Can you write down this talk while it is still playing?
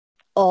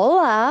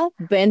Hola,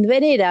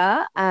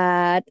 bienvenida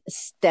at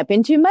Step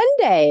Into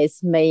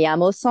Mondays. Me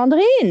llamo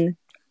Sandrine.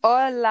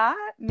 Hola,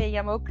 me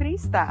llamo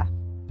Krista.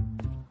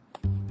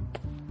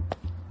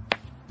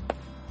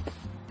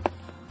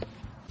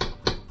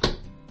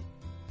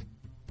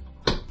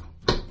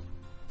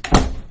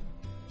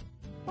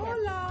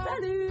 Hola.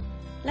 Salut.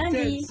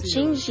 Lundi.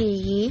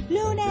 Shinji.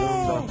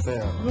 Lunes.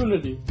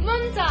 Lundi.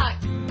 Montag.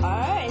 All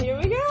right, here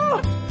we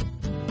go.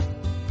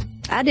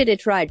 I did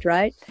it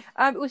right?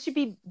 It should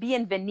be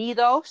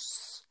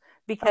bienvenidos Oh,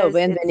 because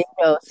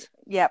bienvenidos.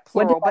 What did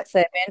plural, I but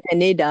say?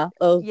 Bienvenida.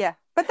 Oh, yeah,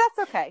 but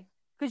that's okay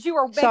because you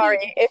are maybe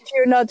sorry. If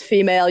you're not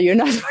female, you're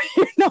not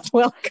you're not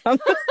welcome.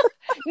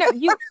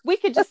 we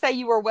could just say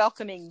you were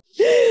welcoming.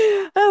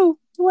 Oh,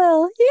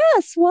 well,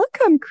 yes.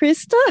 Welcome,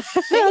 Krista.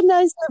 How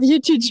nice of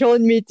you to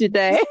join me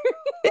today.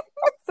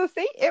 So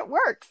see, it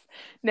works.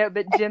 No,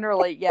 but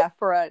generally, yeah,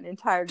 for an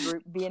entire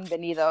group,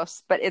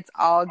 bienvenidos, but it's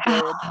all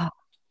good.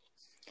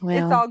 Well,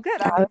 It's all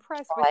good. I'm I'll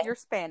impressed try. with your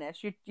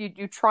Spanish.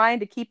 You trying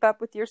to keep up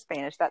with your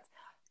Spanish. That's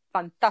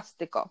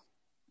fantastico.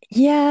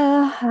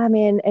 Yeah, I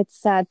mean, it's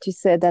sad to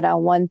say that at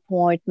one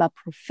point my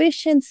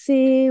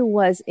proficiency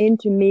was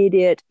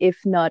intermediate, if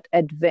not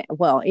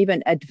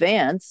even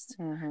advanced.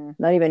 Mm-hmm.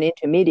 Not even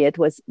intermediate,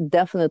 was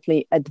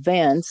definitely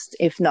advanced,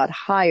 if not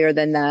higher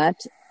than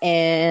that.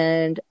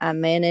 And I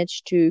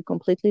managed to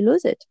completely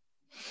lose it.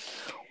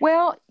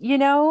 Well,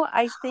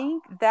 I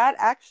think that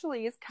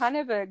actually is kind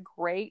of a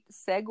great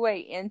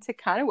segue into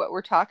kind of what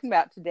we're talking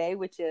about today,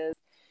 which is,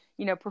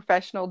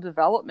 professional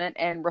development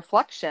and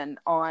reflection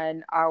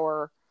on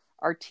our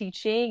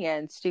teaching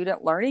and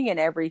student learning and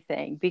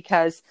everything,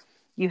 because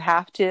you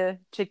have to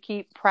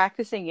keep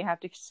practicing. You have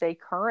to stay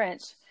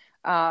current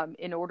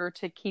in order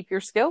to keep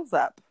your skills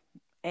up.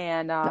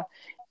 And,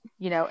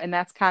 and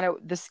that's kind of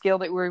the skill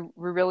that we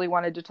really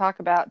wanted to talk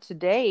about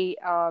today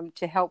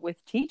to help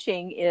with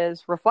teaching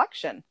is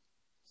reflection.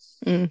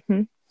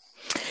 Mm-hmm.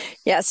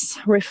 Yes,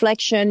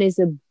 reflection is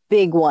a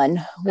big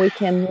one. We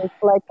can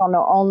reflect on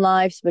our own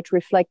lives, but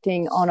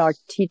reflecting on our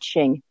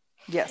teaching.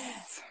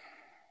 Yes.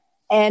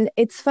 And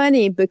it's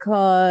funny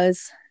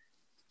because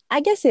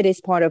I guess it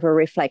is part of a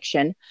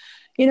reflection.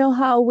 You know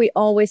how we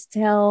always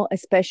tell,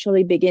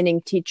 especially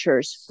beginning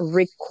teachers,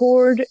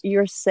 record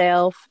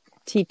yourself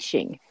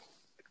teaching,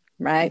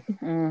 right?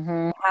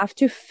 Mm-hmm. You have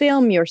to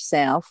film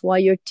yourself while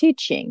you're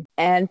teaching.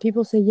 And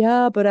people say,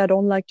 yeah, but I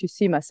don't like to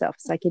see myself.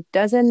 It's like, it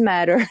doesn't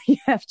matter. You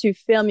have to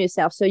film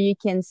yourself so you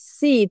can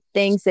see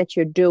things that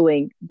you're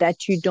doing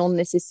that you don't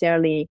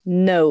necessarily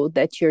know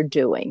that you're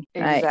doing.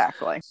 Right?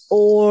 Exactly.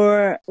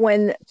 Or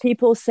when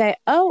people say,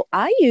 oh,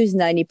 I use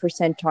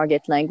 90%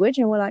 target language.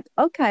 And we're like,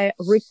 okay,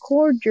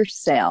 record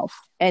yourself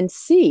and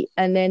see.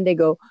 And then they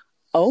go,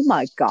 oh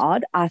my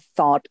God, I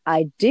thought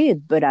I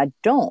did, but I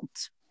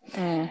don't.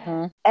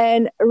 Mm-hmm.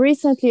 And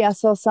recently I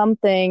saw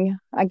something,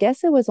 I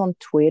guess it was on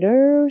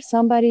Twitter,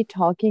 somebody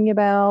talking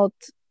about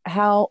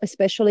how,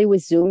 especially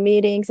with Zoom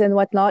meetings and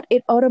whatnot,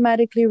 it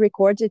automatically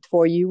records it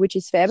for you, which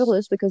is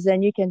fabulous because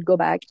then you can go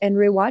back and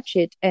rewatch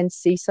it and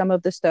see some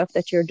of the stuff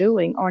that you're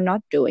doing or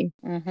not doing.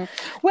 Mm-hmm.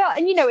 Well,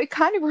 and it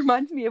kind of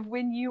reminds me of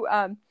when you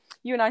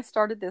and I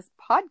started this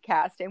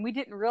podcast and we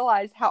didn't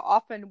realize how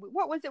often,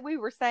 what was it we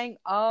were saying,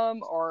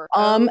 or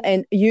oh.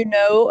 And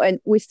and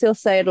we still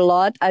say it a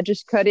lot. I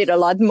just cut it a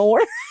lot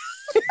more.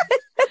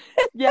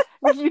 Yeah,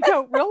 you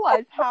don't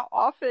realize how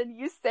often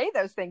you say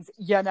those things,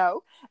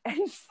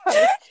 and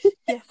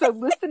so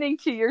listening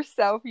to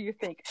yourself, you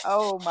think,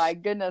 oh my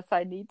goodness,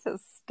 I need to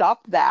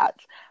stop that.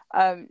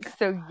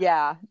 So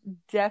yeah,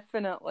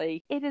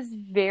 definitely. It is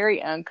very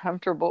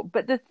uncomfortable.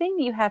 But the thing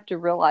you have to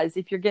realize,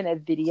 if you're going to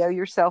video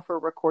yourself or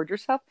record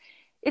yourself,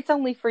 it's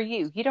only for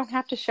you. You don't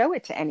have to show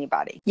it to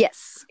anybody.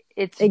 Yes,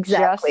 it's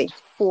exactly.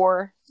 Just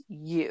for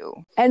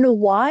you. And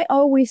why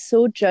are we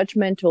so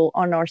judgmental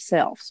on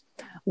ourselves?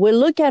 We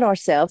look at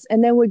ourselves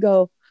and then we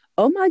go,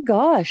 oh my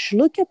gosh,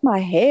 look at my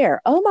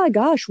hair. Oh my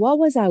gosh, why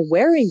was I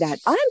wearing that?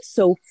 I'm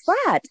so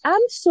fat. I'm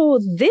so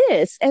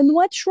this. And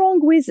what's wrong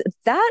with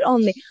that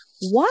on me?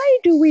 Why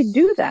do we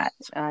do that?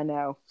 I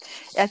know.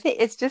 I think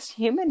it's just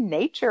human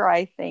nature,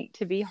 I think,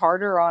 to be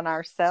harder on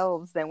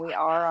ourselves than we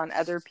are on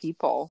other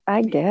people.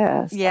 I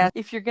guess. Yeah.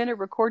 If you're going to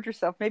record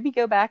yourself, maybe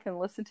go back and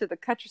listen to the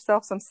Cut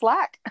Yourself Some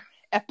Slack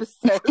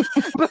episode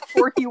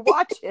before you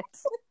watch it.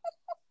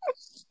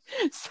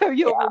 So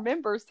you'll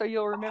remember,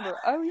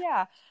 oh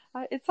yeah,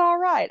 it's all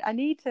right. I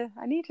need to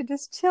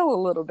just chill a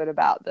little bit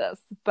about this.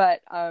 But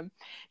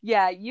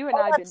yeah, you and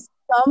I've been.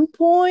 At some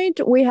point,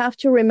 we have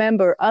to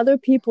remember other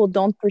people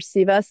don't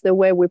perceive us the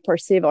way we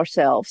perceive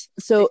ourselves.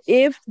 So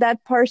if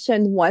that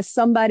person was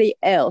somebody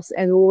else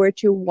and we were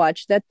to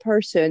watch that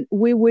person,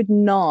 we would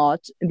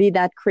not be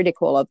that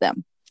critical of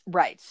them.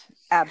 Right.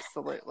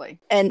 Absolutely.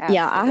 And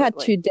yeah, I had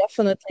to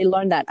definitely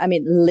learn that. I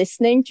mean,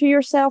 listening to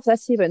yourself,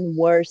 that's even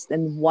worse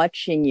than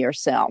watching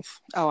yourself.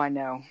 Oh, I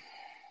know.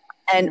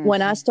 And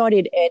when I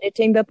started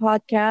editing the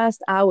podcast,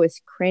 I was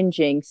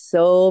cringing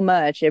so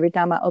much. Every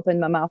time I opened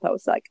my mouth, I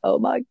was like, oh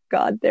my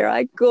God, there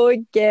I go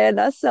again.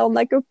 I sound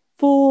like a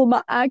awful.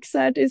 My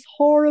accent is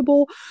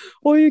horrible.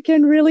 Or you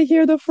can really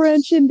hear the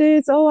French in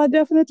this. Oh, I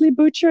definitely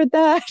butchered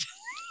that.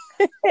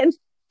 And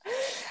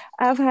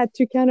I've had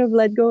to kind of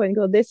let go and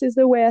go, this is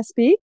the way I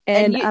speak.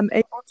 And I'm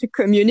able to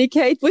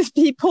communicate with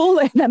people,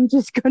 and I'm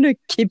just going to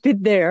keep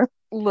it there.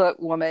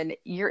 Look, woman,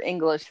 your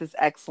English is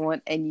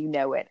excellent and you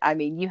know it. I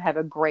mean, you have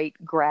a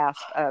great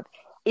grasp of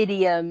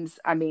idioms.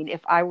 I mean, if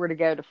I were to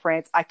go to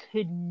France, I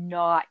could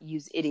not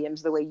use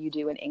idioms the way you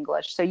do in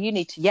English. So you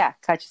need to,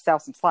 cut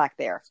yourself some slack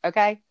there.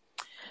 Okay.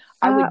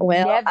 I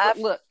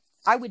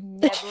would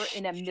never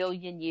in a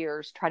million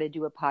years try to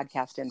do a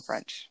podcast in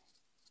French.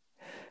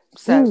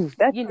 So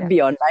that could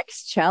be our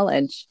next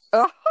challenge.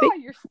 Oh,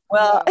 you're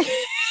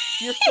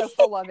so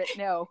full of it.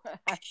 No,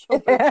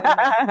 absolutely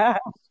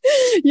not.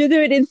 You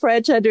do it in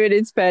French, I do it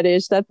in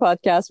Spanish. That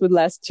podcast would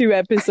last 2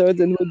 episodes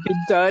and would be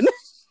done.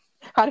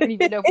 I don't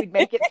even know if we'd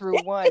make it through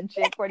one,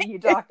 Chick. What are you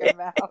talking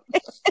about?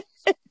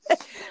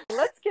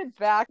 Let's get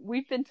back.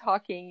 We've been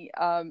talking,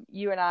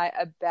 you and I,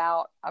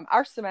 about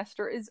our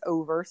semester is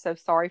over. So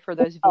sorry for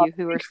those of you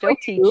who are still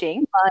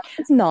teaching.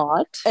 It's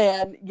not.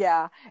 And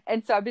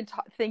so I've been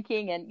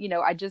thinking, and,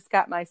 I just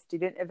got my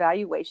student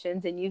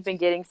evaluations, and you've been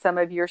getting some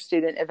of your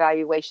student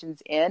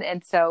evaluations in.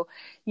 And so,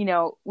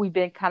 we've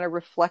been kind of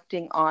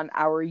reflecting on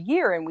our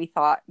year, and we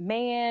thought,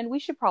 man, we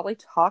should probably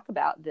talk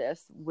about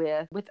this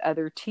with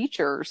other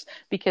teachers,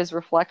 because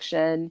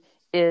reflection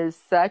is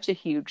such a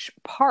huge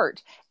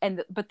part.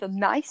 But the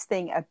nice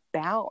thing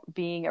about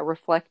being a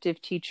reflective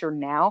teacher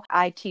now,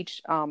 I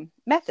teach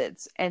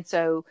methods. And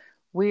so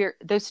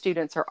those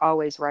students are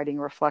always writing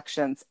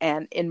reflections.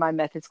 And in my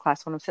methods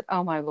class, when I said,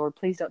 oh my Lord,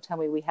 please don't tell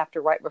me we have to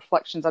write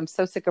reflections. I'm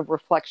so sick of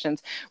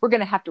reflections. We're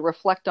going to have to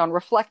reflect on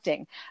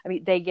reflecting. I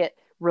mean, they get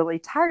really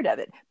tired of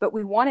it, but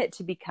we want it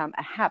to become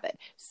a habit.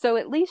 So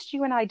at least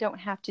you and I don't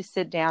have to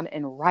sit down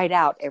and write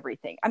out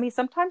everything. I mean,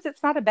 sometimes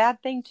it's not a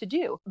bad thing to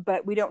do,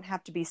 but we don't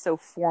have to be so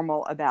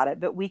formal about it.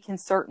 But we can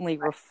certainly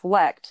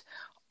reflect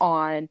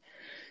on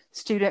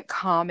student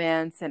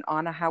comments and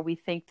on how we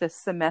think the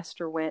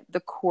semester went, the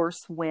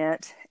course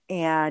went.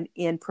 And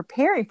in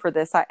preparing for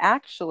this, I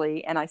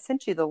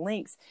sent you the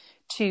links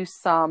to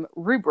some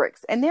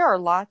rubrics. And there are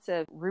lots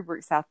of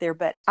rubrics out there,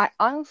 but I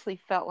honestly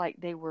felt like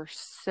they were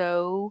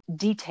so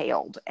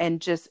detailed, and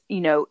just,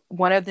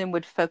 one of them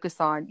would focus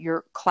on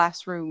your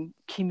classroom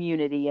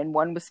community, and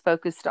one was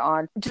focused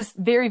on just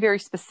very, very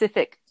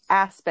specific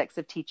aspects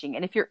of teaching.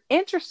 And if you're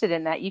interested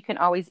in that, you can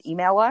always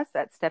email us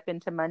at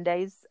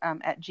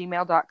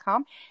stepintomondays@gmail.com,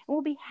 and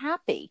we'll be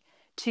happy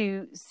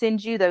to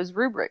send you those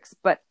rubrics.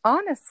 But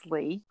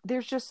honestly,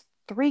 there's just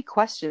 3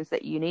 questions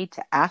that you need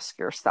to ask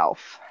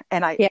yourself.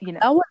 And that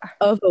was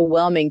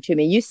overwhelming to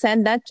me. You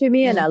sent that to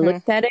me, and I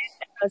looked at it,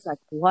 and I was like,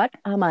 what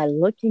am I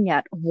looking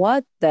at?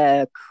 What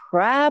the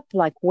crap?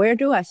 Like, where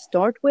do I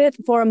start with?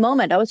 For a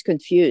moment, I was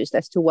confused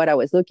as to what I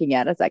was looking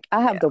at. I was like,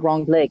 I have the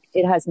wrong link.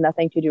 It has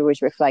nothing to do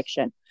with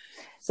reflection.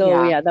 So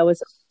that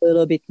was a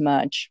little bit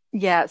much.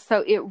 Yeah.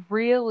 So it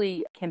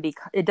really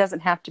it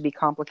doesn't have to be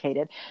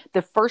complicated.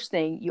 The first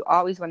thing you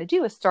always want to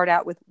do is start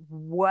out with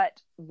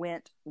what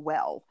went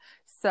well.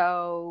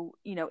 So,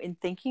 in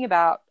thinking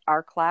about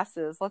our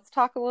classes, let's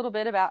talk a little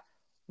bit about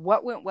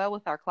what went well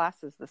with our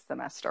classes this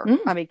semester.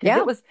 I mean,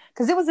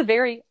 because it was a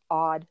very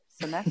odd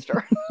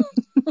semester,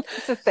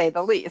 to say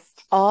the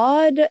least.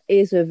 Odd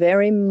is a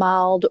very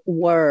mild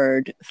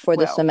word for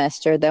the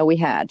semester that we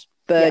had.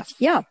 But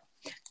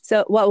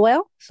So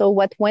what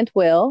went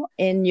well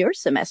in your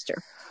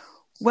semester?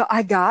 Well,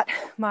 I got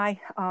my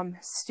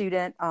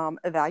student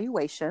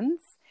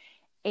evaluations,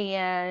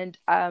 and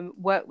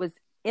what was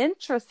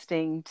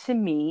interesting to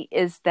me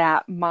is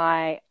that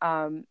I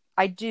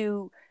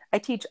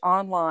teach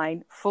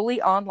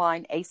fully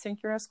online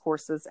asynchronous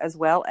courses, as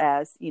well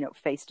as,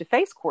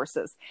 face-to-face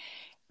courses.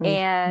 Mm-hmm.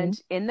 And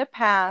in the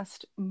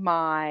past,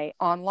 my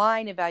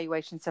online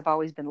evaluations have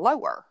always been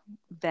lower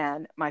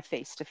than my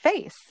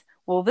face-to-face.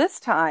 Well, this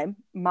time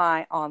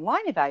my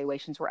online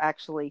evaluations were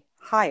actually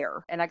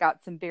higher, and I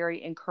got some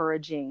very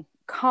encouraging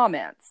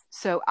comments.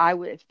 So I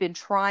have been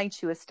trying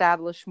to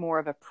establish more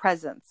of a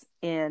presence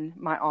in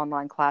my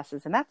online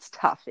classes, and that's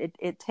tough.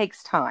 It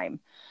takes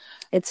time.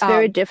 It's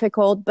very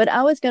difficult. But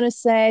I was going to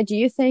say, do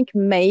you think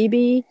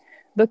maybe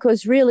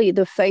because really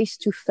the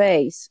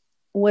face-to-face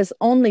was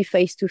only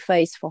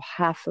face-to-face for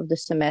half of the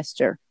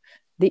semester,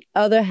 the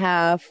other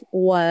half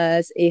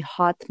was a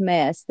hot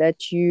mess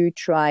that you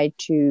tried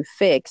to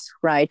fix,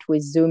 right?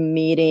 With Zoom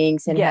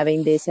meetings and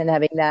having this and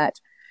having that.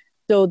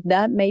 So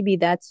that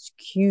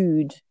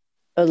skewed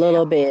a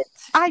little bit.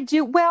 I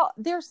do. Well,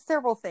 there's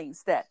several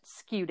things that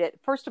skewed it.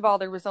 First of all,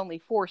 there was only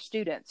 4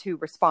 students who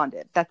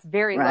responded. That's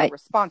very low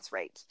response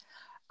rate.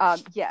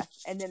 Yes.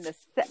 And then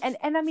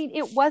and I mean,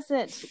 it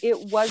wasn't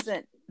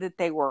that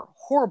they were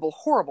horrible.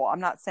 I'm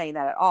not saying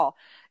that at all.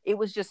 It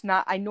was just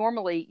not, I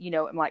normally,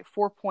 I'm like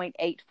 4.8,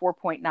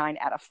 4.9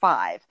 out of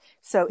 5.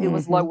 So it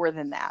was lower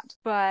than that,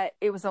 but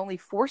it was only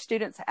 4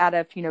 students out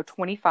of,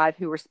 25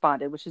 who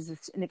responded, which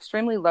is an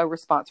extremely low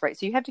response rate.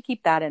 So you have to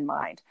keep that in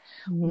mind.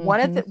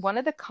 Mm-hmm. One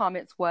of the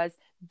comments was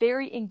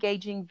very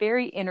engaging,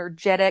 very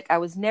energetic. I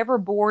was never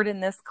bored in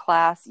this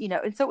class,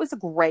 and so it was a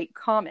great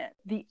comment.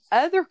 The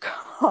other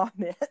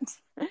comment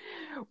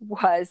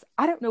was,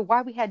 I don't know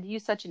why we had to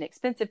use such an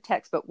expensive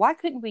text, but why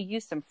couldn't we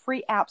use some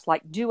free apps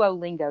like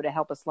Duolingo to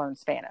help us learn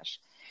Spanish?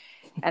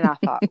 And I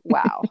thought,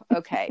 wow,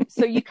 okay.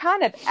 So you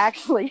kind of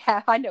actually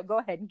have, I know, go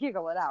ahead and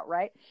giggle it out,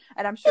 right?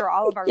 And I'm sure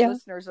all of our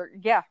listeners are,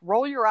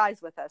 roll your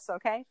eyes with us,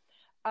 okay?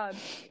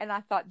 And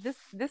I thought,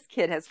 this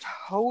kid has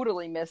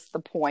totally missed the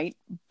point.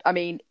 I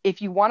mean,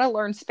 if you want to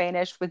learn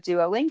Spanish with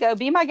Duolingo,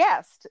 be my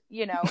guest,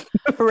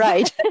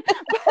 Right.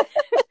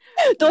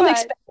 Don't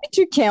expect it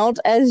to count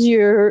as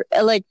your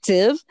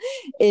elective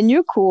in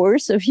your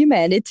course of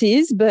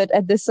humanities, but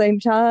at the same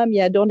time,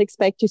 don't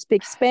expect to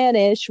speak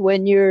Spanish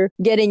when you're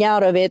getting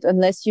out of it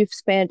unless you've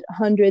spent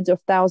hundreds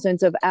of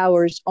thousands of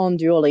hours on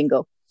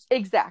Duolingo.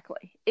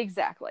 Exactly.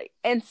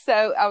 And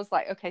so I was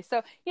like, okay,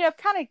 so, I've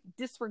kind of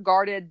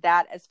disregarded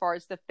that as far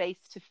as the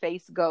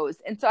face-to-face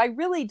goes. And so I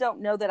really don't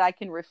know that I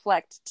can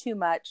reflect too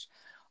much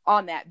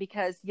on that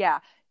because,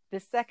 the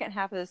second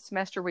half of the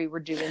semester we were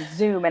doing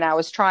Zoom and I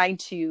was trying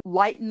to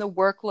lighten the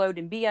workload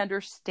and be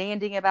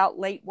understanding about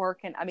late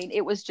work. And I mean,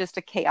 it was just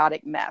a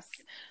chaotic mess.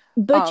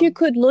 But you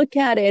could look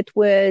at it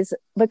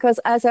because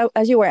as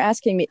you were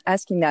asking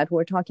that, we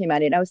were talking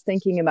about it, I was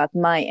thinking about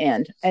my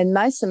end, and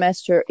my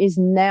semester is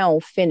now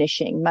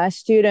finishing. My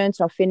students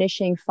are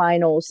finishing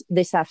finals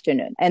this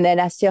afternoon, and then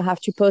I still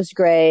have to post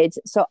grades.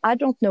 So I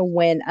don't know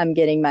when I'm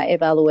getting my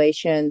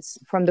evaluations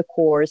from the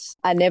course.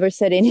 I never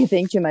said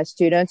anything to my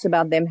students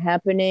about them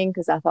happening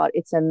because I thought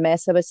it's a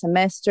mess of a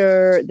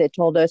semester. They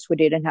told us we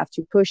didn't have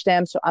to push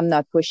them, so I'm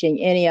not pushing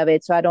any of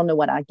it. So I don't know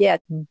what I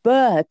get.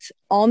 But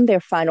on their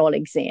final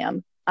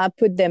exam, I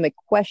put them a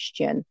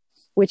question,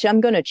 which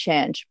I'm going to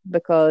change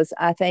because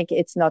I think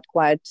it's not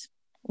quite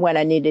what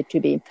I need it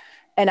to be.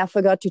 And I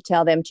forgot to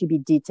tell them to be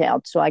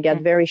detailed. So I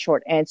got very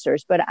short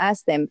answers, but I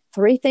asked them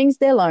 3 things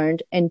they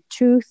learned and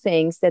 2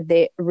 things that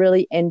they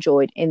really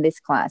enjoyed in this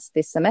class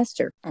this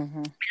semester.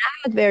 Mm-hmm. I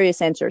had various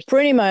answers,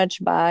 pretty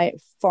much by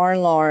far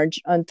and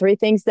large. On 3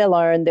 things they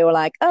learned, they were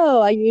like,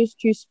 oh, I used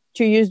to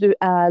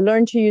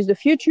learn to use the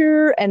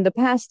future and the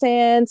past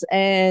tense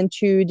and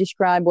to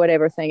describe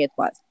whatever thing it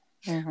was.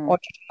 Mm-hmm. Or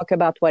to talk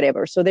about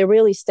whatever. So they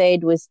really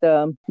stayed with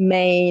the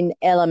main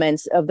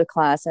elements of the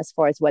class as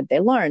far as what they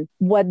learned.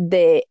 What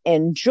they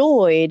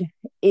enjoyed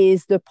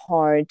is the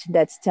part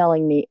that's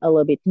telling me a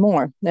little bit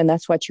more. And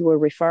that's what you were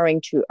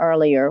referring to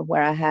earlier,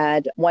 where I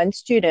had one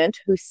student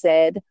who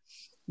said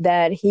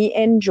that he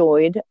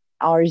enjoyed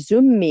our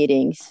Zoom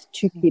meetings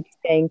to keep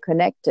staying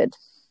connected.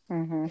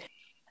 Mm-hmm.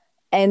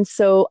 And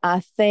so I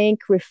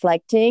think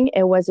reflecting,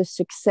 it was a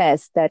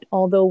success that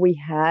although we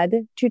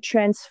had to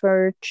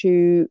transfer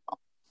to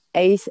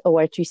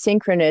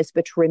synchronous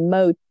but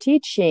remote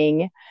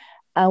teaching,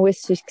 I was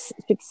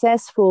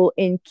successful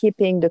in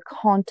keeping the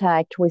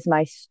contact with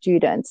my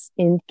students,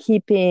 in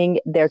keeping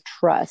their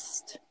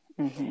trust.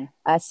 Mm-hmm.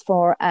 As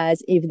far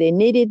as if they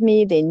needed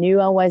me, they knew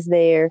I was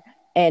there.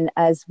 And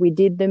as we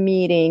did the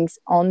meetings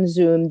on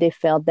Zoom, they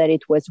felt that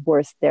it was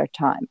worth their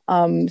time.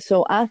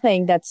 So I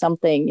think that's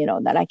something,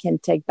 that I can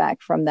take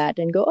back from that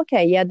and go,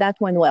 okay, that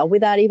went well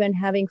without even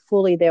having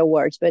fully their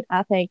words. But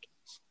I think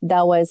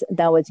that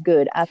was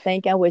good. I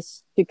think I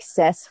was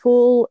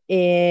successful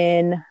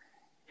in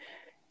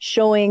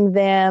showing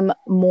them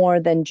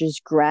more than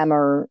just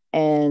grammar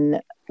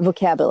and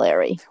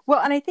vocabulary.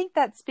 Well, and I think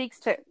that speaks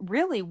to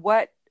really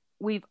what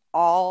we've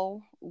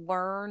all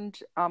learned,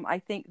 I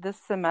think this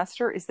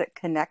semester, is that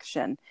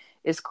connection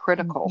is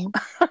critical.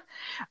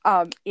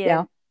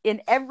 Mm-hmm.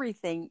 In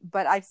everything.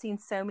 But I've seen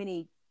so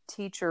many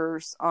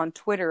teachers on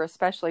Twitter,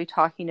 especially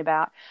talking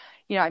about,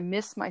 I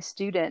miss my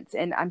students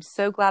and I'm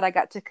so glad I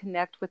got to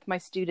connect with my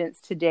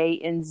students today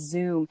in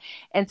Zoom.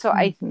 And so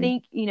I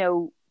think,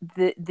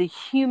 the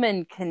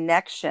human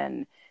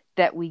connection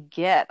that we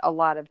get a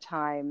lot of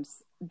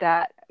times,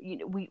 that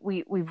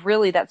we've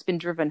really, that's been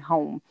driven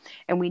home,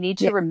 and we need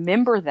to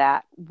remember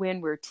that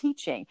when we're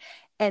teaching.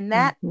 And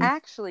that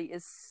actually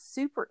is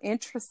super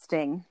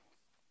interesting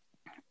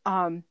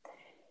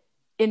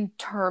in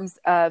terms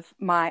of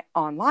my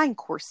online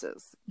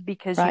courses,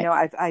 because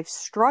I've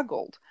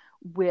struggled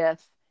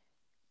with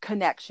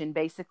connection,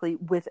 basically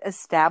with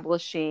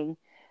establishing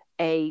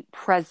a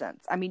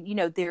presence. I mean,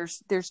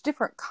 there's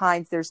different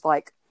kinds. There's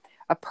like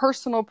a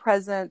personal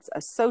presence,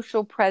 a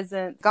social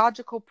presence,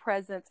 pedagogical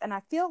presence. And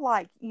I feel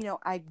like,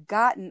 I've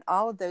gotten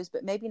all of those,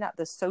 but maybe not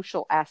the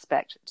social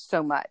aspect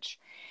so much.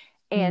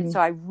 And so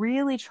I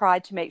really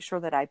tried to make sure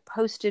that I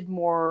posted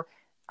more,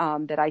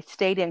 that I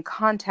stayed in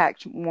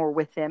contact more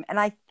with them. And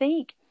I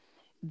think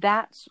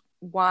that's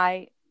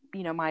why,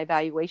 my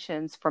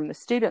evaluations from the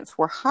students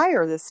were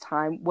higher this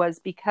time, was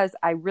because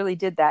I really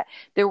did that.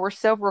 There were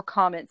several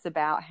comments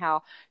about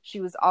how she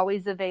was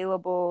always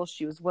available.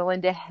 She was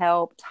willing to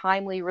help,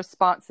 timely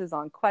responses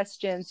on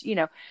questions,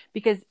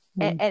 because,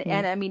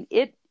 and I mean,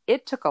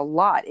 it took a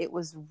lot. It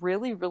was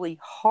really, really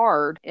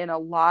hard in a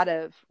lot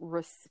of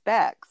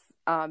respects,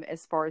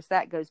 as far as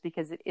that goes,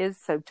 because it is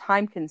so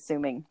time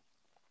consuming.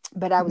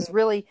 But I was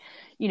really,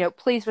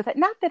 pleased with it.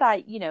 Not that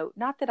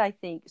I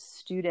think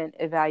student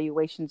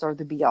evaluations are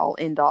the be all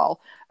end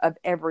all of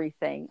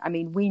everything. I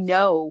mean, we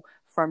know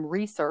from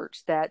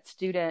research that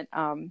student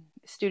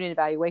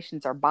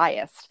evaluations are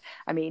biased.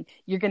 I mean,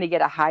 you're going to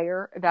get a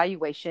higher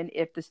evaluation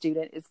if the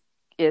student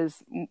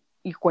is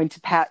you're going to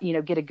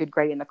get a good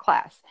grade in the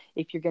class.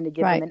 If you're going to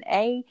give them an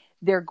A,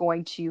 they're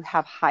going to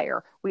have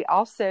higher. We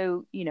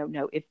also,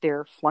 know if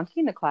they're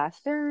flunking the class,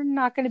 they're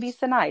not going to be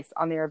so nice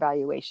on their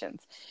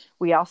evaluations.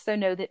 We also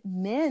know that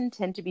men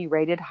tend to be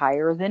rated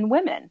higher than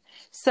women.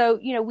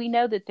 So, we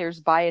know that there's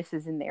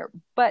biases in there,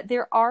 but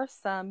there are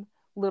some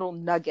little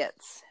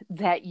nuggets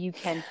that you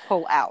can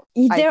pull out.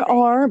 There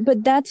are,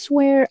 but that's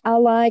where I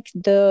like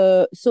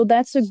so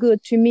that's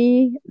to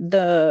me,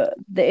 the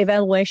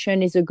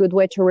evaluation is a good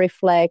way to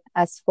reflect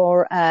as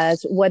far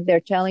as what they're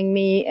telling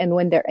me and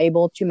when they're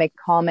able to make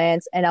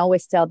comments. And I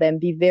always tell them,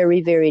 be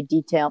very, very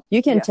detailed.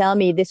 You can tell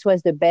me this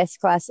was the best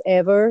class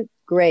ever.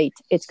 Great.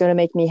 It's going to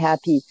make me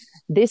happy.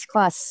 This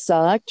class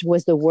sucked,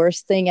 was the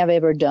worst thing I've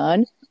ever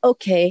done.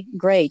 Okay,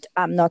 great.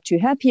 I'm not too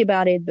happy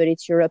about it, but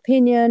it's your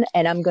opinion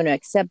and I'm going to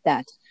accept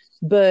that.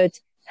 But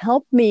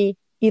help me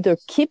either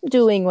keep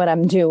doing what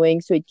I'm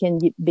doing so it can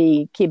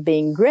keep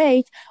being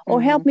great,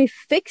 or help me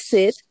fix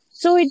it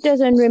so it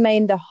doesn't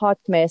remain the hot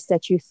mess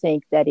that you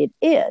think that it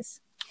is.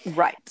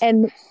 Right.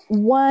 And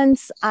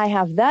once I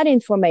have that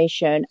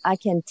information, I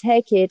can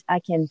take it, I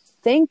can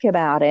think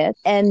about it,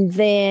 and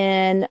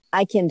then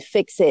I can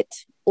fix it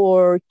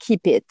or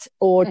keep it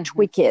or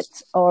tweak it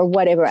or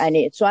whatever I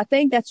need. So I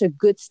think that's a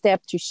good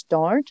step to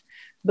start.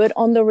 But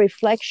on the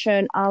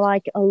reflection, I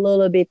like a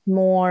little bit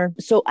more.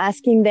 So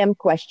asking them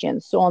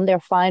questions. So on their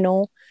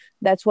final,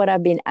 that's what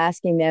I've been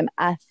asking them.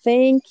 I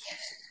think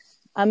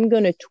I'm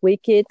going to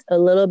tweak it a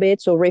little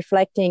bit. So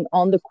reflecting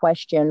on the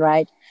question,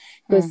 right?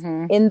 Because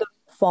in the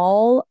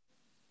fall,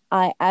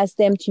 I asked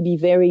them to be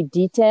very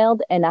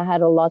detailed and I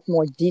had a lot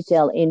more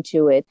detail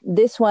into it.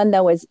 This one,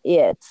 that was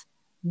it.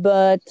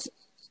 But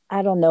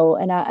I don't know.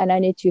 And I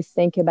need to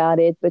think about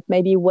it, but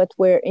maybe what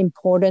were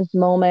important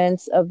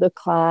moments of the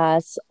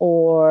class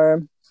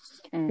or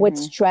what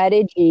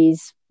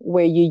strategies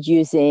were you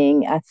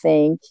using? I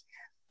think,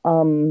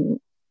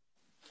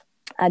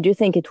 I do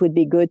think it would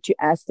be good to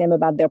ask them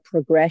about their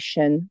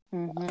progression,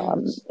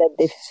 that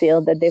they feel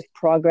that they've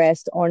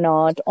progressed or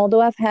not. Although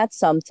I've had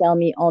some tell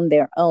me on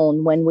their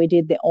own when we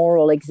did the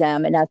oral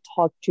exam and I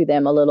talked to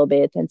them a little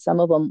bit, and some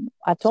of them,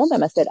 I told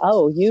them, I said,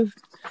 oh, you've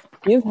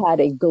had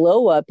a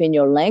glow up in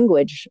your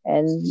language.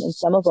 And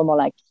some of them are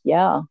like,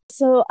 yeah.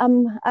 So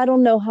I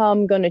don't know how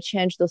I'm going to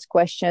change those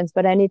questions,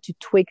 but I need to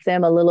tweak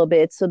them a little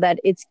bit so that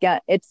it's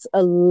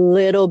a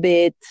little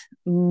bit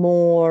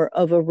more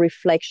of a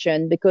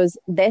reflection, because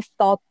they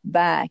thought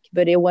back,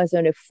 but it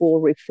wasn't a full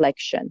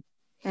reflection.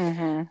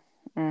 And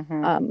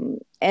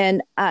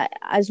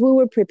as we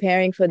were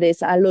preparing for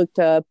this, I looked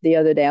up the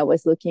other day, I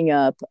was looking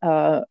up,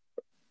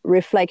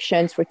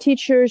 reflections for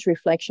teachers,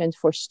 reflections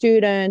for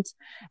students.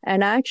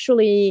 And I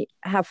actually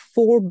have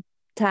 4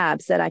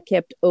 tabs that I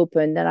kept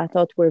open that I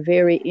thought were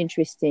very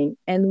interesting.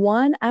 And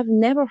one, I've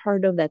never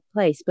heard of that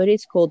place, but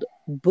it's called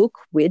Book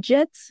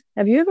Widgets.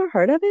 Have you ever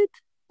heard of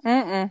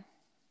it?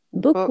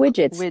 Book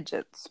Widgets.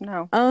 Widgets,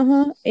 no.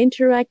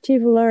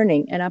 Interactive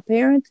learning. And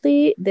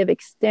apparently they've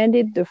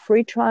extended the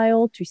free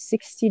trial to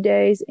 60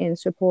 days in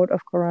support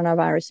of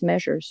coronavirus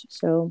measures.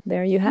 So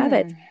there you have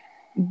it.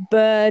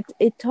 But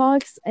it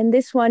talks, and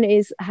this one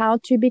is how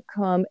to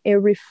become a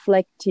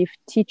reflective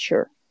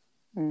teacher.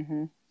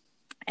 And,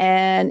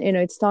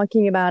 it's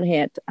talking about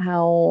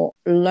how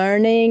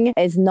learning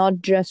is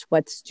not just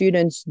what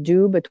students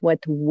do, but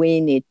what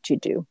we need to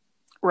do.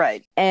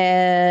 Right.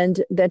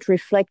 And that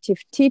reflective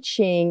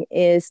teaching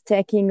is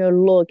taking a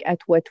look at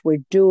what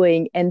we're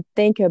doing and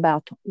think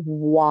about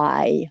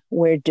why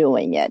we're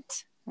doing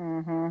it.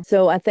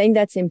 So I think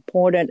that's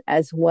important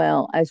as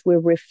well as we're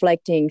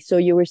reflecting. So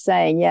you were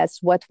saying, yes,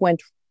 what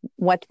went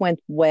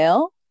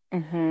well,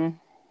 and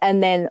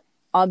then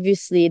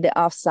obviously the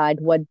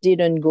offside, what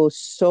didn't go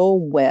so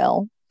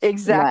well.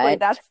 Exactly.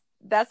 Right?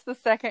 That's the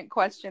second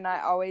question I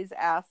always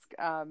ask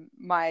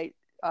my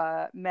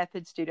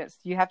method students.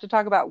 You have to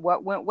talk about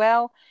what went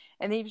well,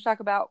 and then you have to talk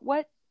about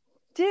what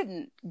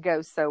didn't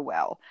go so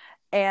well.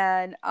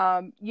 And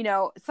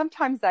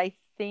sometimes I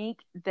think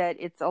that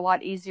it's a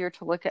lot easier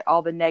to look at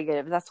all the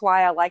negatives. That's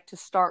why I like to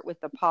start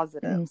with the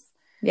positives.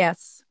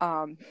 Yes.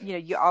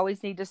 You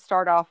always need to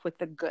start off with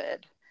the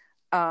good.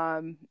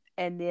 And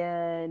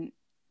then,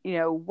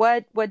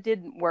 what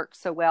didn't work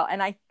so well.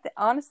 And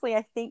honestly,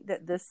 I think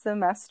that this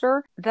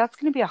semester, that's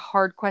going to be a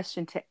hard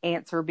question to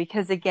answer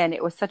because, again,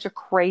 it was such a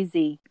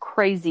crazy,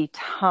 crazy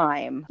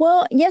time.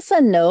 Well, yes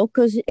and no,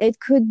 because it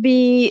could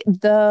be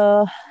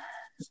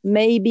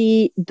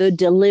maybe the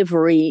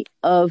delivery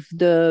of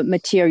the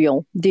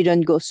material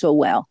didn't go so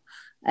well.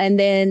 And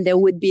then there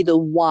would be the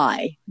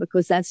why,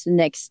 because that's the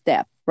next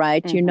step,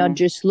 right? You're not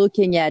just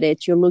looking at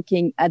it, you're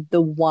looking at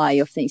the why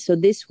of things. So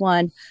this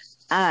one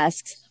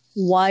asks,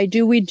 why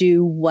do we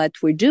do what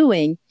we're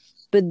doing?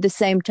 But at the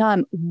same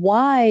time,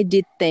 why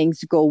did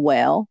things go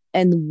well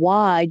and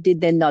why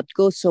did they not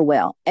go so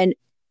well? And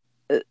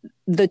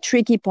the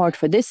tricky part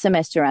for this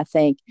semester, I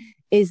think,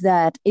 is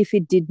that if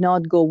it did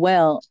not go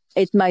well,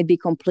 it might be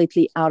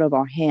completely out of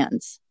our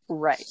hands.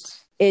 Right.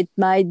 It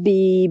might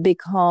be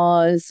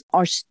because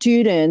our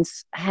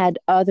students had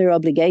other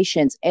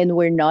obligations and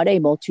were not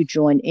able to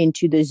join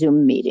into the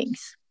Zoom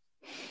meetings.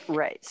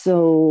 Right.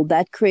 So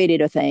that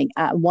created a thing.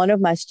 One of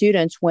my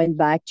students went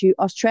back to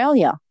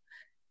Australia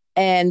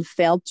and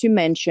failed to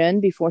mention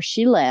before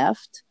she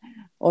left,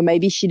 or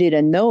maybe she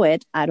didn't know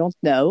it, I don't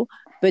know,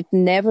 but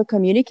never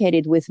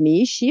communicated with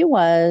me. She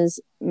was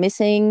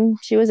missing.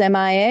 She was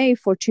MIA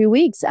for 2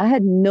 weeks. I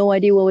had no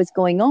idea what was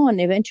going on.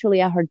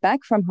 Eventually, I heard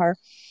back from her.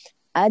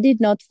 I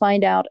did not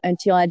find out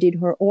until I did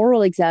her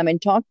oral exam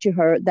and talked to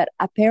her that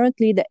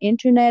apparently the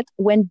internet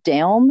went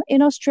down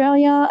in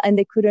Australia and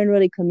they couldn't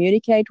really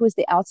communicate with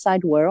the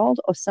outside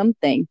world or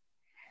something.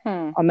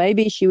 Or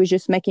maybe she was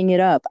just making it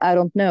up. I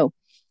don't know.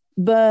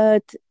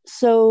 But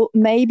so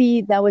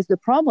maybe that was the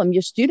problem.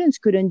 Your students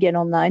couldn't get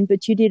online,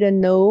 but you didn't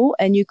know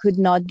and you could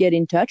not get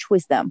in touch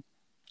with them.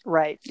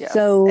 Right. Yes.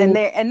 So,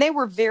 and they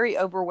were very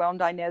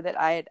overwhelmed. I know that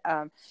I had,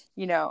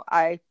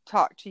 I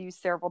talked to you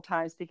several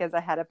times because I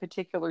had a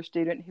particular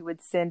student who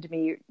would send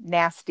me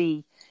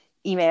nasty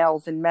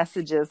emails and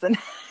messages and,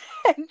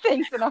 and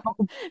things. And all.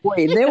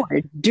 Boy, they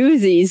were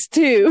doozies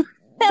too.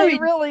 They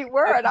really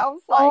were. And I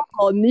was like,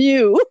 oh,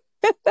 new.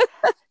 And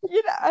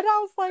I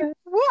was like,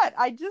 what?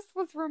 I just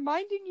was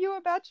reminding you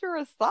about your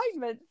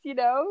assignments,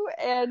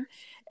 and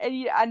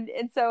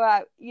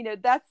so,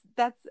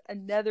 that's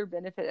another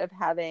benefit of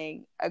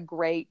having a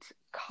great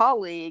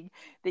colleague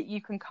that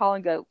you can call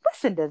and go,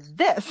 listen to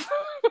this,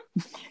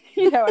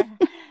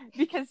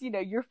 because,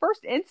 your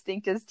first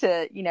instinct is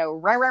to,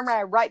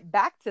 write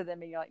back to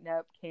them and you're like,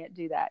 nope, can't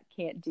do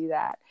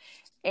that.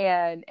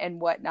 And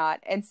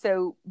whatnot. And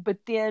so, but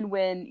then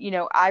when,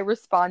 I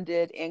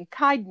responded in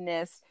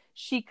kindness,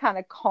 she kind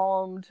of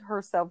calmed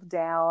herself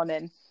down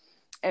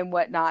and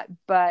whatnot.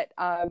 But,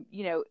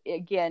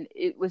 again,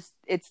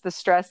 it's the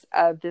stress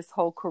of this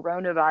whole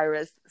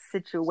coronavirus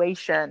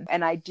situation.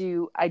 And I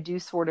do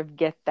sort of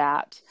get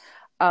that.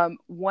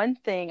 One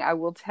thing I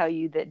will tell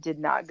you that did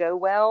not go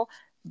well,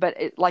 but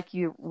like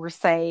you were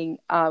saying,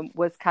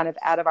 was kind of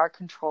out of our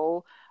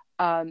control,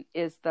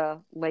 is the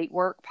late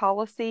work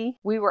policy.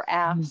 We were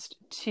asked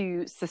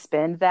to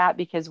suspend that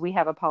because we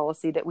have a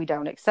policy that we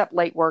don't accept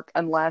late work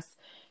unless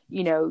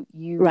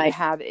you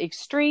have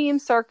extreme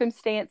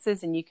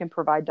circumstances and you can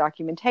provide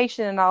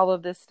documentation and all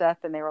of this stuff.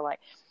 And they were like,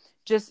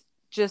 just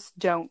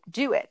don't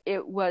do it.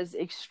 It was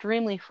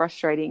extremely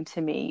frustrating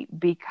to me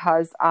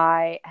because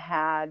I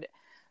had,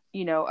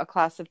 a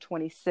class of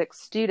 26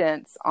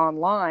 students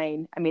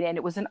online. I mean, and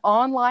it was an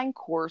online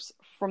course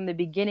from the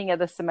beginning of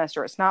the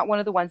semester. It's not one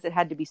of the ones that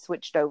had to be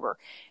switched over.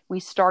 We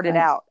started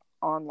out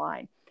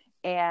online.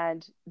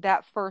 And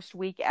that first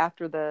week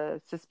after the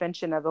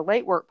suspension of the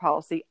late work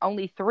policy,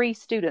 only 3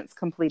 students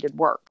completed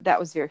work. That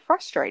was very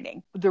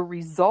frustrating. The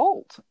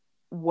result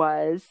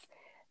was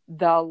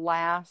the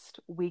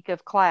last week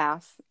of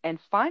class and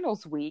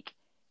finals week,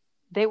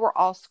 they were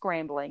all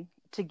scrambling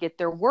to get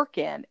their work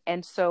in.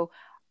 And so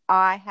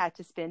I had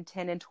to spend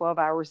 10 and 12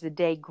 hours a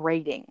day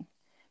grading.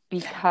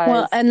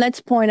 Well, and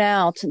let's point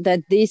out that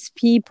these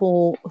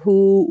people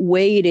who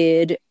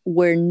waited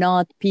were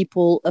not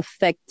people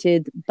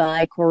affected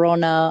by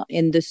corona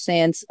in the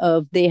sense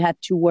of they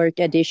had to work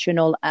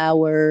additional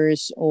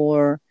hours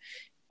or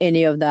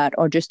any of that,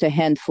 or just a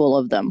handful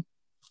of them.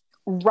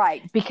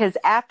 Right. Because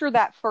after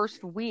that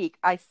first week,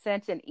 I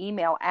sent an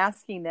email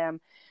asking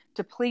them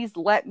to please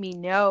let me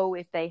know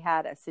if they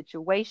had a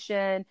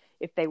situation,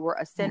 if they were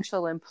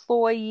essential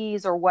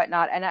employees or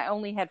whatnot. And I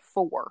only had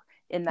 4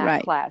 in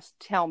that class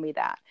tell me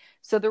that.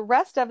 So the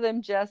rest of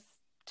them just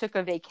took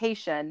a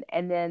vacation.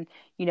 And then,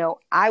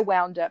 I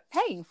wound up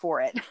paying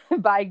for it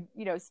by,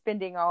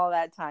 spending all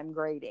that time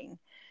grading.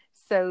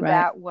 So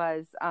that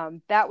was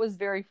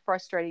very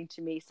frustrating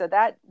to me. So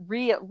that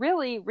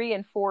really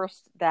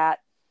reinforced that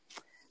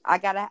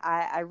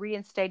I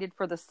reinstated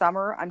for the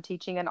summer. I'm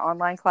teaching an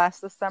online class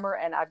this summer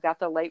and I've got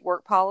the late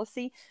work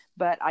policy,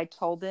 but I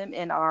told them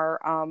in our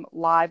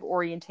live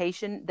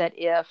orientation that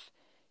if,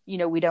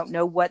 we don't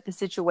know what the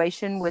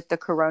situation with the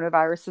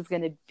coronavirus is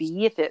going to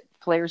be, if it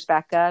flares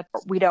back up,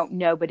 we don't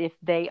know. But if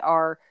they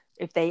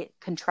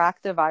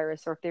contract the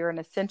virus or if they're an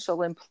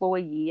essential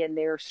employee and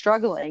they're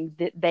struggling,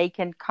 that they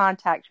can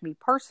contact me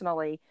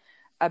personally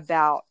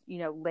about,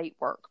 late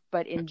work.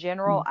 But in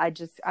general,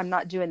 I'm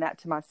not doing that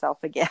to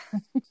myself again.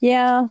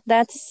 Yeah,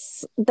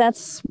 that's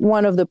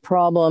one of the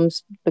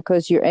problems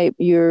because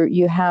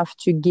you have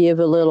to give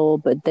a little,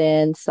 but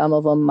then some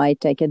of them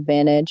might take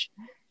advantage.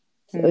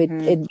 So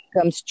it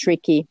becomes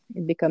tricky.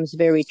 It becomes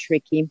very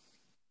tricky.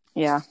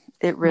 Yeah,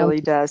 it really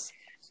does.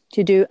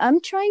 To do.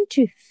 I'm trying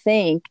to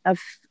think of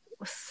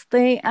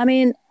things. I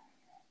mean,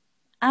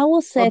 I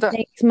will say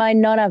things might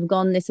not have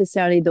gone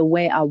necessarily the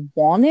way I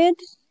wanted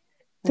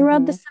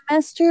throughout the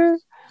semester.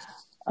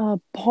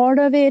 Part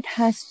of it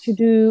has to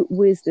do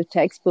with the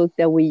textbook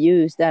that we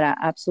use that I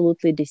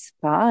absolutely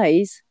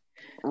despise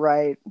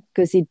Right.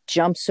 because it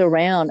jumps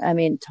around. I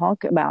mean,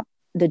 talk about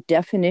the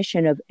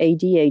definition of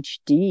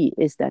ADHD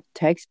is that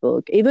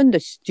textbook. Even the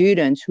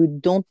students who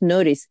don't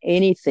notice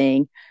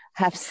anything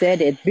have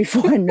said it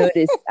before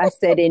I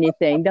said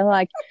anything. They're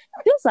like,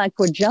 feels like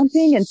we're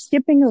jumping and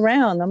skipping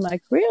around. I'm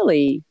like,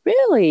 really?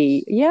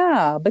 Really?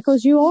 Yeah,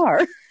 because you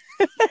are.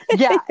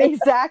 Yeah,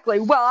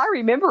 exactly. Well, I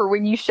remember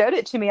when you showed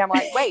it to me, I'm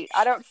like, wait,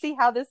 I don't see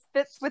how this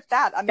fits with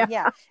that. I mean,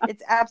 yeah,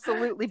 it's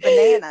absolutely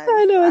bananas.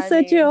 I know, I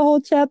sent you a whole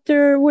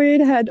chapter where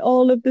it had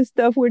all of the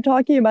stuff we're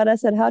talking about. I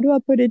said, how do I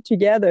put it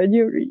together? And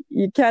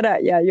you kind of,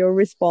 yeah, your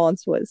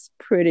response was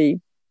pretty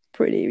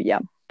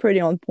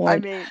on point. I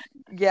mean,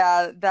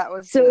 yeah, that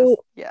was so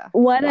just, yeah.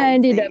 what I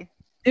ended up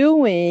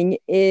doing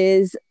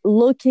is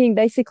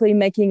basically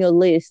making a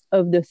list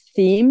of the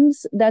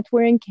themes that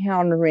we're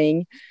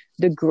encountering,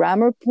 the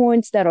grammar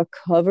points that are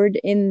covered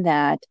in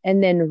that,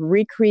 and then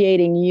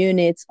recreating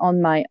units on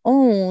my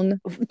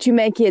own to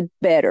make it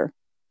better,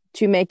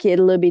 to make it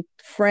a little bit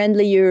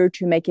friendlier,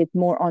 to make it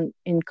more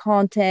in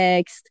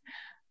context,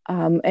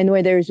 and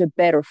where there's a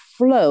better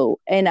flow.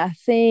 And I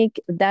think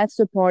that's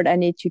the part I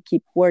need to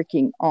keep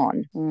working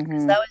on.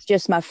 Mm-hmm. That was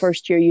just my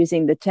first year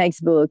using the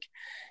textbook.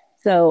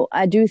 So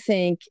I do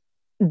think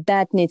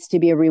that needs to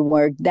be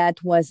reworked.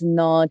 That was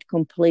not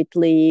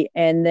completely.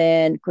 And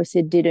then, of course,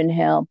 it didn't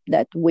help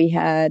that we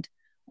had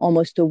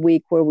almost a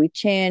week where we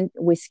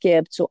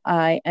skipped. So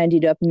I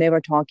ended up never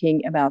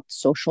talking about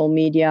social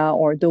media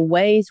or the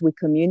ways we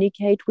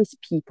communicate with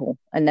people.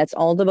 And that's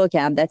all the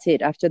vocab. That's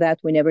it. After that,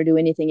 we never do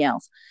anything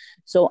else.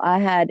 So I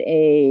had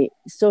a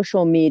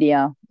social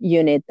media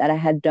unit that I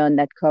had done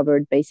that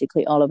covered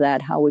basically all of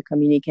that, how we're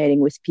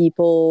communicating with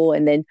people,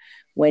 and then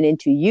went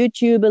into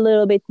YouTube a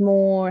little bit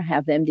more,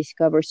 have them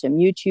discover some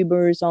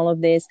YouTubers, all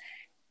of this.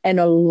 And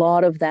a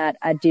lot of that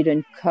I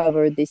didn't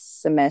cover this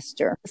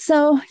semester.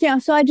 So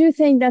I do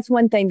think that's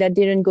one thing that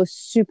didn't go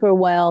super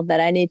well that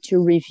I need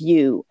to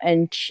review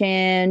and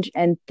change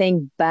and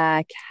think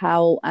back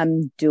how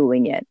I'm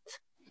doing it.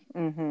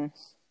 Mm-hmm.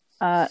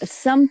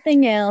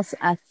 Something else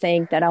I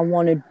think that I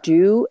want to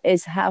do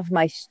is have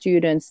my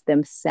students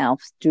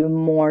themselves do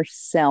more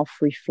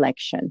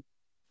self-reflection.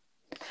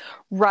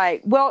 Right.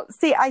 Well,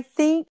 see, I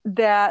think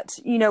that,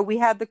 we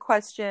had the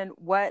question,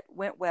 what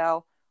went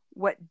well,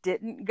 what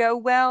didn't go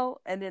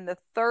well? And then the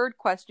third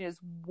question is,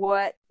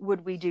 what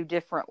would we do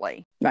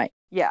differently? Right.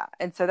 Yeah.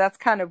 And so that's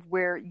kind of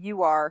where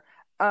you are.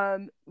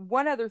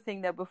 One other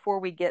thing, though, before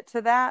we get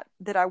to that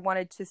I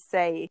wanted to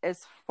say,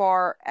 as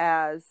far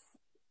as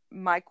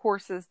my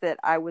courses that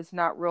I was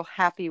not real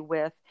happy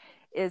with,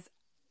 is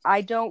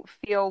I don't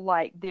feel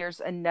like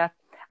there's enough.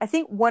 I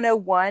think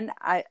 101,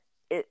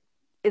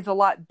 is a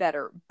lot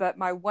better, but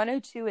my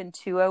 102 and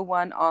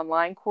 201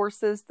 online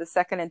courses, the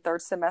second and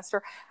third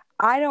semester,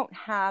 I don't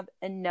have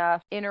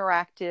enough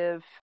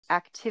interactive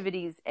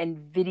activities and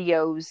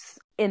videos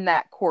in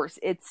that course.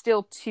 It's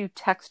still too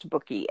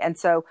textbooky. And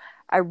so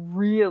I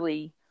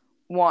really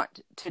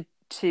want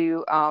to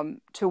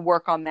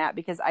work on that,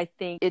 because I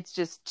think it's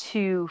just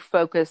too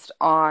focused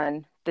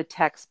on the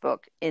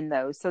textbook in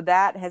those. So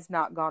that has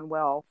not gone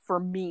well for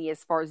me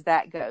as far as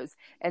that goes.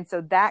 And so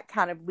that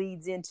kind of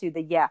leads into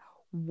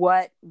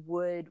what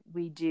would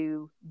we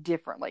do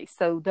differently?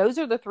 So those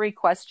are the three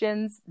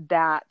questions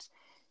that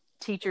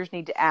teachers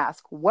need to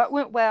ask. What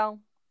went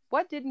well?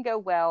 What didn't go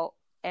well?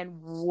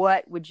 And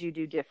what would you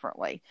do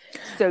differently?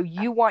 So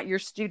you want your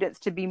students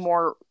to be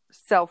more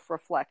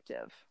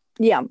self-reflective.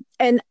 Yeah.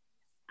 And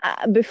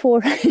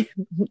before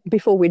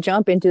we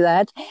jump into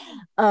that,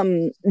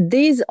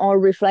 these are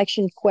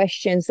reflection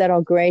questions that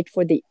are great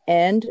for the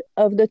end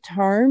of the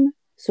term.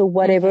 So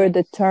whatever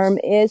the term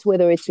is,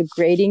 whether it's a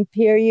grading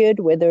period,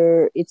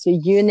 whether it's a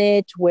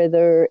unit,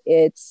 whether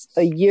it's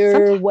a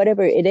year,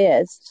 whatever it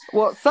is.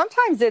 Well,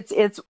 sometimes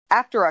it's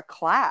after a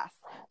class.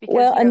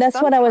 Because, and that's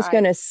what I was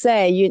going to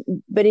say.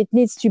 But it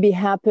needs to be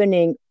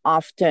happening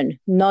often,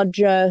 not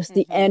just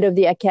the end of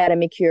the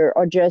academic year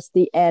or just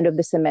the end of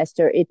the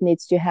semester. It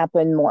needs to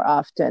happen more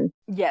often.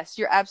 Yes,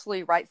 you're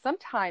absolutely right.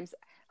 Sometimes,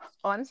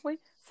 honestly,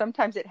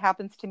 it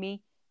happens to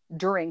me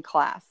during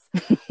class.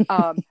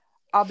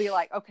 I'll be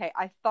like, okay,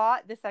 I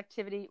thought this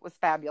activity was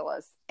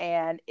fabulous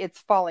and it's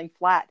falling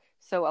flat.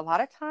 So a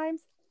lot of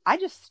times I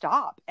just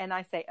stop and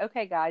I say,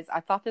 okay, guys, I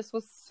thought this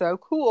was so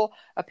cool.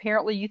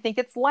 Apparently you think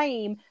it's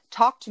lame.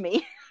 Talk to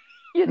me,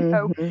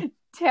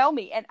 tell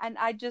me. And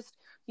I just,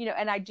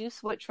 and I do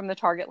switch from the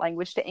target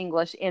language to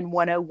English in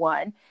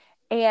 101.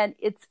 And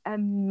it's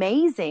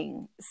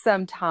amazing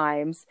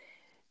sometimes.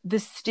 The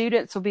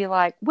students will be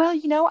like, well,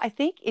 I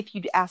think if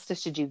you'd asked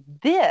us to do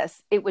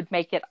this, it would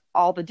make it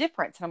all the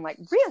difference. And I'm like,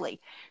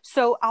 really?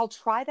 So I'll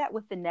try that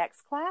with the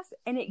next class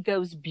and it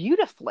goes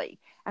beautifully.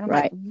 And I'm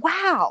like,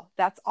 wow,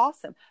 that's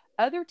awesome.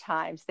 Other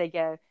times they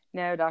go,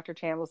 no, Dr.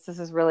 Chambliss, this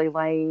is really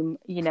lame.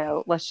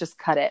 Let's just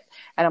cut it.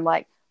 And I'm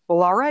like,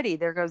 well, already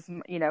there goes,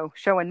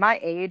 showing my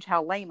age,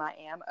 how lame I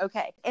am.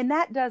 Okay. And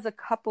that does a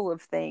couple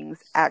of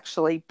things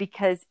actually,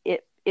 because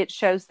it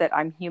shows that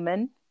I'm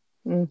human,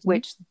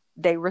 which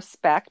they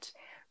respect,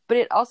 but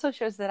it also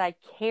shows that I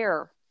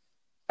care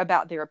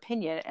about their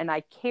opinion and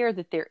I care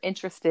that they're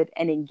interested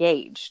and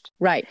engaged.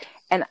 Right.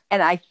 And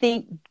I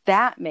think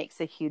that makes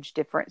a huge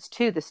difference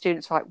too. The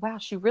students are like, wow,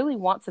 she really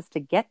wants us to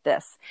get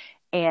this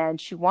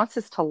and she wants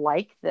us to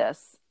like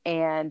this.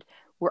 And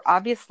we're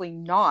obviously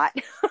not.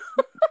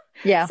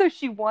 Yeah. So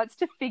she wants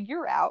to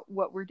figure out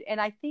what we're doing. And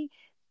I think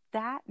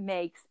that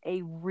makes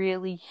a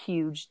really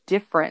huge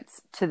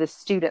difference to the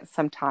students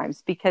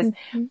sometimes because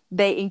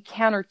they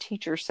encounter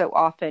teachers so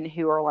often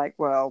who are like,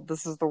 well,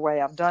 this is the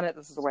way I've done it.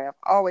 This is the way I've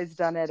always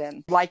done it.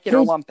 And like it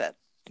or lump it.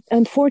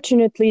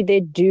 Unfortunately, they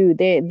do.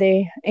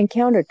 They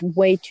encountered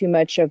way too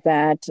much of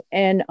that.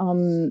 And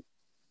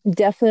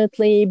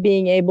definitely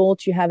being able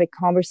to have a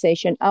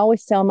conversation. I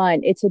always tell mine,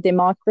 it's a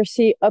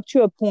democracy up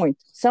to a point.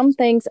 Some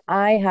things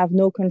I have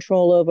no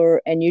control over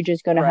and you're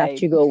just going to have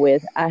to go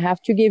with. I have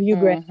to give you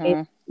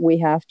grades. We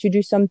have to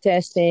do some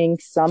testing.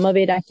 Some of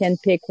it I can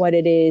pick what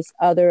it is.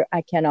 Other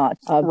I cannot.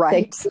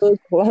 Take a look,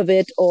 love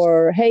it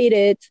or hate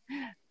it.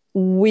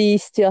 We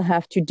still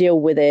have to deal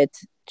with it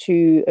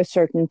to a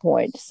certain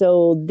point.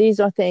 So these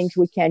are things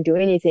we can't do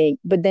anything,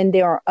 but then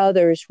there are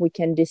others we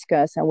can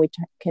discuss and we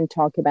can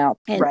talk about.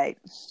 And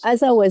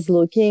as I was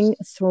looking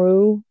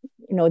through,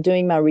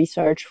 doing my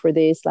research for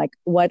this, like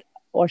what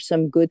are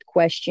some good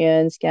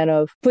questions, kind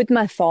of put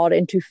my thought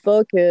into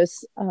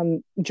focus.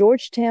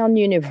 Georgetown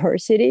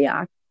University,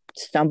 I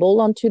stumbled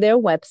onto their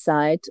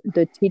website,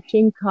 the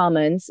Teaching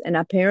Commons, and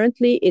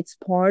apparently it's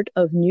part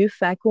of new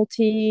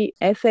faculty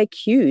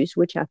FAQs,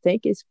 which I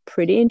think is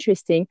pretty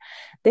interesting.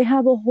 They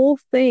have a whole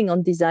thing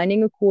on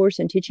designing a course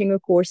and teaching a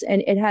course,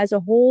 and it has a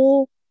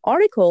whole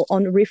article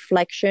on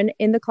reflection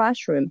in the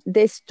classroom.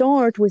 They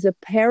start with a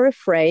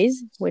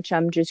paraphrase, which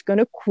I'm just going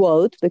to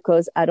quote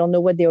because I don't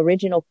know what the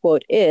original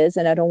quote is,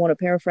 and I don't want to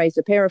paraphrase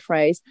the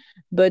paraphrase,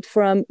 but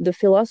from the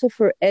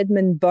philosopher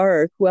Edmund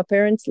Burke, who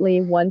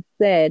apparently once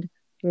said,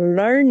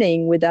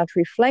 learning without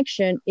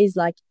reflection is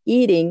like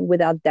eating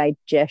without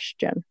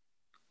digestion.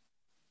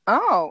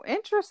 Oh,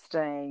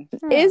 interesting.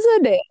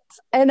 Isn't it?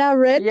 And I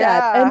read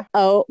that and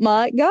oh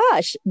my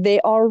gosh, they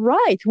are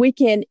right. We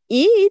can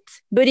eat,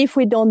 but if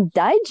we don't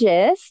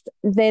digest,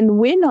 then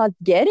we're not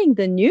getting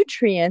the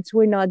nutrients.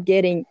 We're not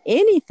getting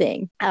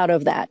anything out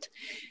of that.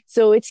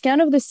 So it's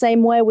kind of the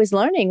same way with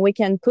learning. We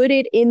can put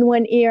it in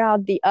one ear,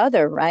 out the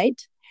other,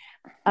 right?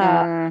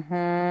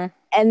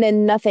 And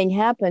then nothing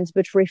happens,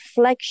 but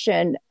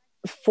reflection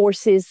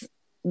forces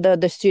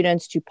the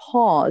students to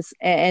pause,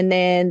 and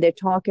then they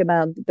talk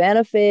about the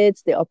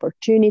benefits, the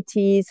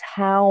opportunities,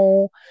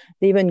 how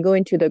they even go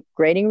into the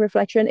grading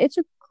reflection. It's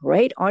a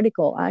great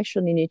article. I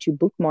actually need to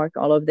bookmark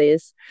all of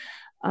this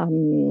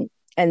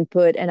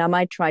and I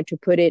might try to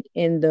put it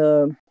in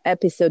the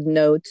episode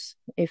notes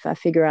if I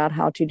figure out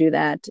how to do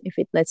that, if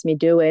it lets me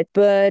do it.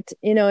 But,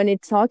 and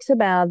it talks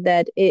about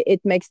that it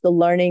makes the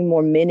learning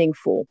more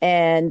meaningful.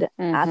 And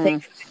I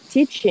think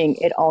teaching,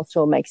 it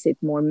also makes it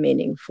more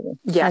meaningful.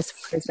 Yes. As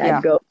far as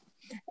that goes.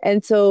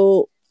 And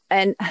so,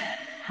 and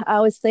I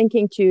was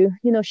thinking too,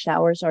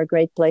 showers are a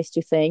great place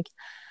to think.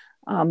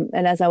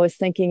 And as I was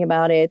thinking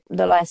about it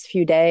the last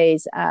few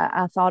days,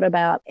 I thought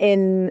about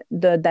in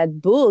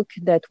that book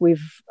that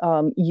we've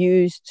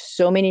used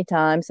so many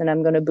times, and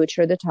I'm going to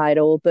butcher the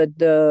title, but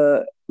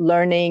the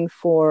learning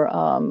for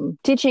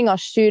teaching our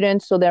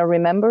students so they'll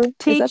remember.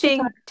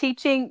 Teaching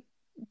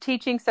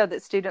so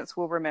that students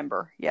will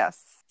remember.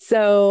 Yes.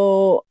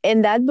 So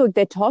in that book,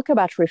 they talk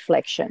about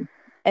reflection.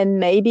 And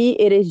maybe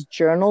it is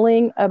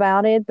journaling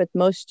about it, but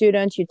most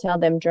students, you tell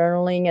them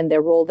journaling and they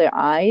roll their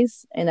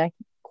eyes. And I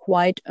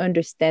quite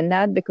understand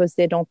that because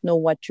they don't know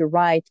what to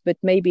write, but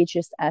maybe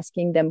just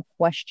asking them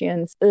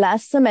questions.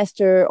 Last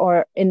semester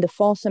or in the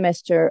fall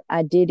semester,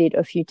 I did it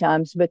a few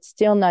times, but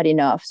still not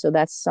enough. So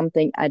that's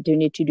something I do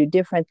need to do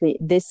differently.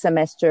 This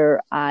semester,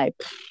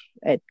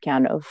 it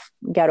kind of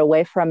got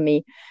away from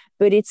me,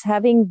 but it's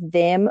having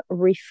them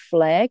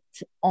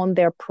reflect on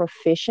their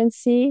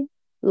proficiency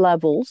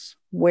levels,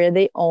 where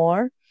they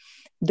are,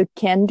 the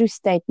can-do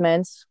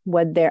statements,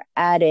 what they're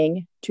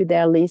adding to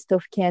their list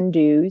of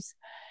can-dos,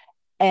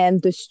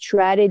 and the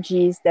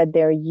strategies that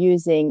they're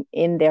using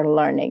in their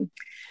learning.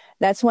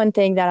 That's one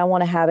thing that I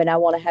want to have, and I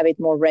want to have it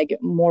more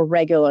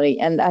regularly.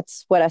 And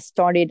that's what I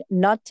started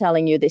not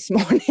telling you this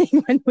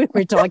morning when we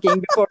were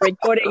talking before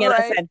recording. And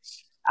I said,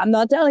 I'm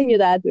not telling you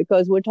that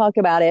because we'll talk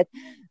about it.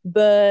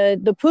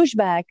 But the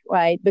pushback,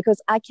 right?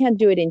 Because I can't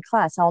do it in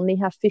class. I only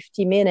have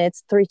 50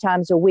 minutes 3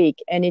 times a week,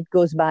 and it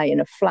goes by in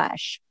a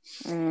flash.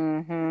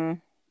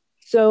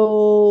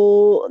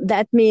 So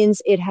that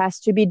means it has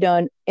to be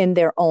done in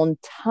their own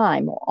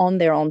time, or on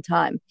their own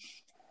time.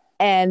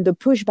 And the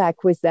pushback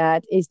with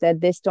that is that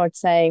they start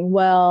saying,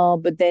 well,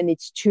 but then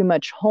it's too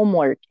much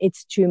homework.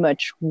 It's too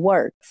much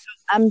work. So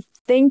I'm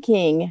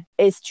thinking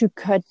is to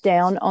cut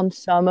down on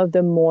some of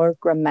the more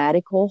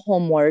grammatical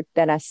homework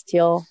that I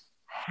still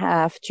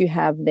have to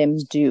have them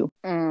do,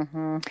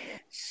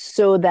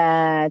 so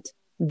that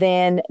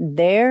then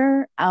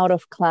their out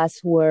of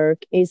class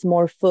work is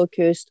more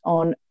focused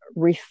on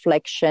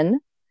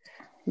reflection,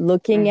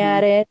 looking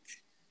at it,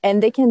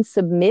 and they can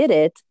submit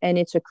it, and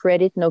it's a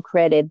credit, no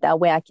credit. That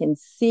way I can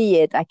see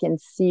it. I can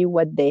see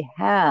what they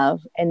have,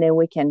 and then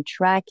we can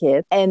track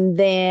it, and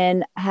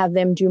then have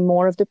them do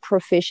more of the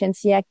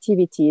proficiency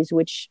activities,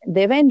 which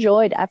they've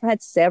enjoyed. I've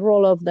had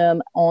several of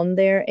them on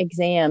their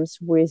exams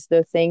with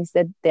the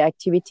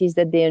activities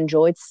that they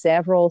enjoyed.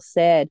 Several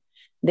said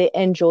they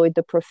enjoyed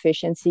the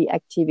proficiency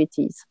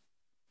activities.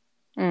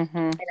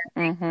 Mm-hmm.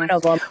 Mm-hmm. One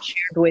of them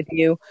shared with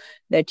you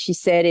that she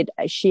said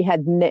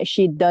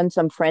she'd done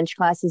some French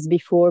classes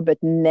before, but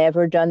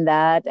never done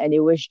that, and it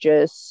was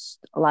just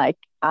like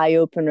eye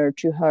opener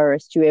to her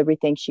as to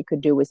everything she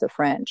could do with the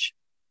French.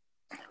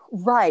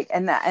 Right,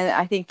 and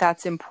I think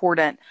that's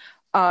important.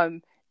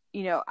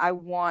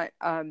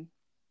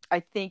 I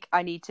think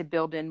I need to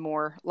build in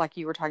more, like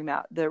you were talking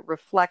about, the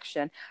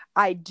reflection.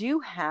 I do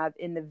have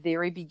in the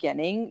very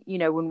beginning,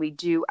 when we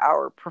do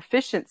our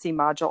proficiency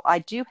module, I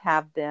do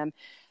have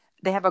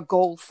they have a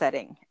goal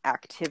setting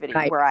activity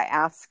Right. where I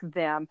ask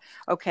them,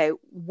 okay,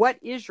 what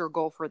is your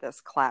goal for this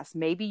class?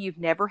 Maybe you've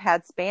never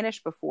had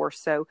Spanish before,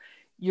 so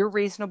your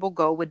reasonable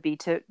goal would be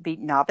to be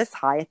novice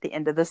high at the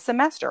end of the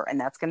semester, and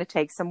that's going to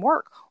take some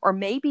work. Or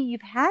maybe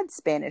you've had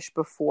Spanish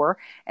before,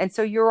 and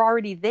so you're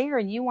already there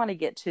and you want to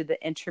get to the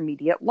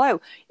intermediate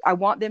low. I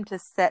want them to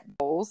set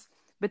goals,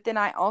 but then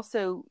I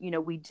also,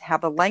 we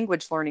have a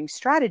language learning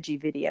strategy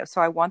video.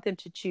 So I want them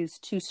to choose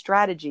 2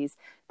 strategies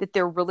that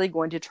they're really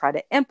going to try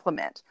to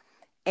implement.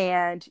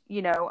 And,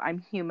 I'm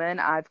human.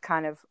 I've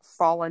kind of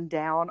fallen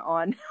down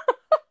on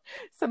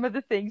some of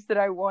the things that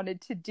I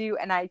wanted to do.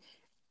 And I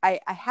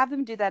have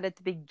them do that at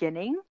the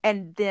beginning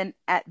and then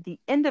at the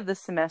end of the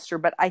semester,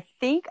 but I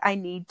think I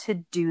need to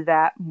do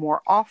that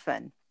more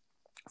often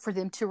for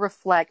them to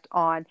reflect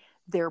on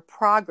their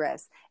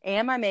progress.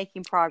 Am I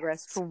making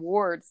progress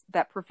towards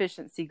that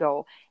proficiency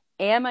goal?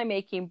 Am I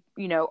making,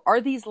 are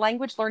these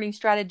language learning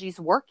strategies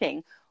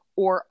working,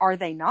 or are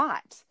they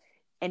not?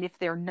 And if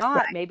they're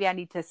not, maybe I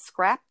need to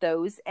scrap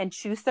those and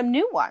choose some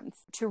new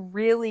ones to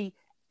really,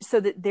 so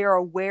that they're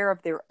aware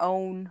of their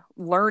own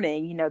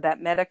learning,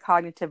 that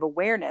metacognitive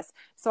awareness.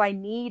 So I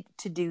need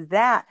to do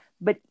that.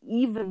 But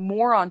even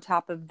more on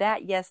top of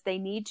that, yes, they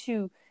need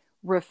to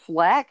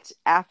reflect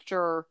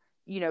after,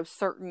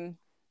 certain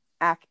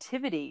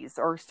activities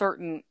or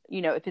certain,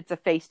 if it's a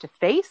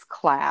face-to-face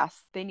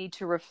class, they need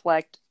to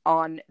reflect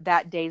on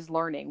that day's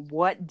learning.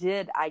 What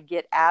did I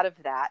get out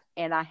of that?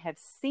 And I have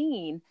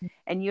seen,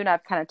 and you and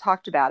I've kind of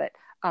talked about it,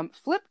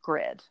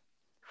 Flipgrid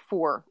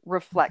for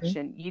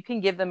reflection. Mm-hmm. You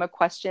can give them a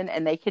question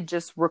and they could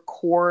just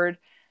record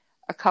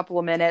a couple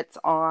of minutes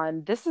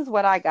on, this is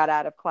what I got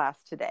out of class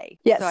today.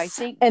 Yes. So I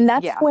think, and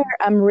that's where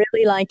I'm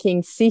really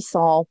liking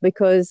Seesaw,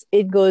 because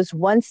it goes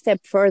one step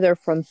further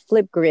from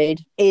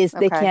Flipgrid, is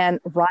they can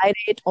write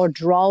it or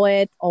draw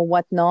it or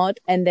whatnot,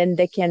 and then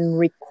they can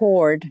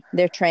record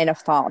their train of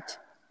thought.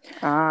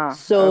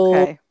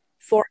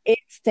 For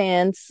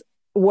instance,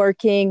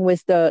 working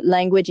with the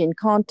language in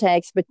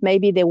context, but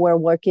maybe they were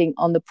working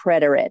on the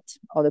preterite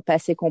or the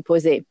passé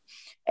composé,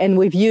 and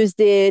we've used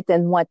it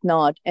and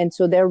whatnot. And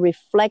so their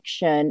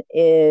reflection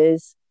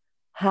is,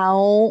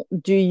 how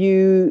do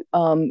you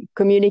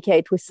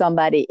communicate with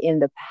somebody in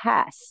the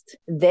past?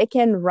 They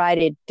can write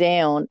it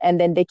down and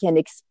then they can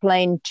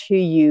explain to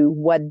you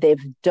what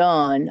they've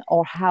done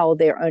or how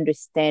they're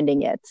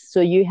understanding it.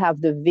 So you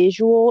have the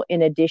visual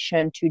in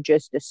addition to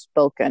just the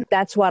spoken.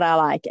 That's what I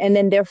like. And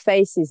then their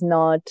face is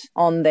not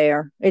on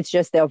there. It's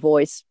just their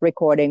voice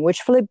recording,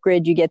 which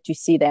Flipgrid, you get to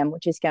see them,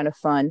 which is kind of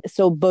fun.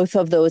 So both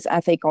of those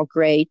I think are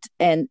great.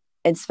 And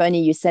it's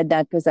funny you said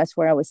that, because that's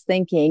where I was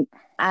thinking.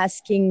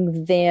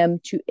 Asking them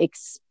to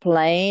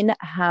explain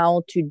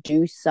how to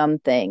do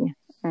something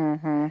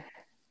is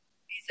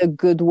a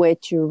good way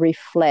to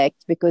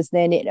reflect, because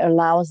then it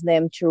allows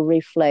them to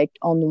reflect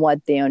on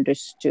what they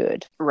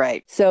understood.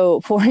 Right.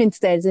 So, for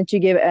instance, and to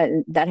give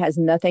that has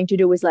nothing to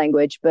do with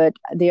language, but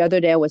the other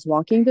day I was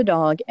walking the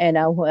dog and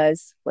I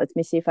was, let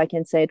me see if I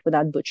can say it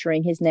without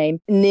butchering his name,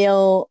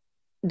 Neil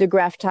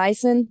deGrasse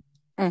Tyson.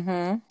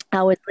 Mm-hmm.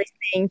 I was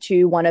listening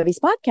to one of his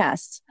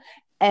podcasts,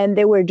 and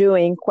they were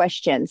doing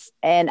questions,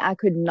 and I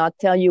could not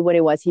tell you what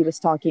it was he was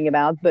talking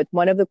about, but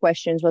one of the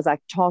questions was like,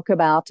 talk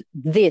about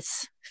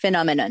this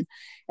phenomenon.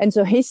 And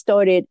so he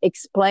started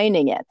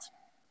explaining it,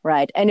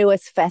 right? And it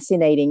was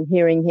fascinating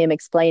hearing him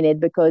explain it,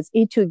 because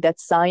he took that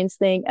science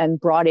thing and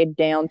brought it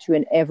down to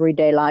an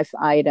everyday life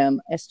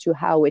item as to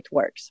how it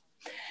works.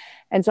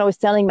 And so I was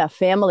telling my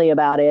family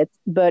about it,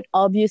 but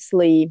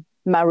obviously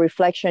my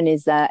reflection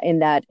is that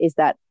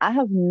I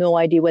have no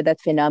idea what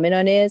that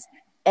phenomenon is.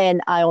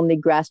 And I only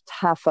grasped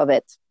half of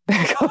it,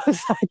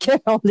 because I can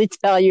only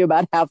tell you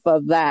about half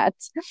of that.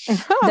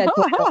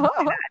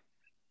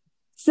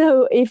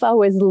 So if I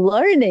was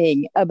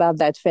learning about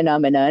that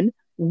phenomenon,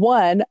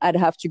 one, I'd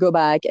have to go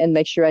back and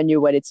make sure I knew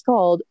what it's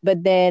called.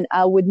 But then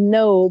I would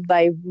know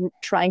by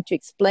trying to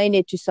explain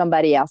it to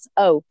somebody else.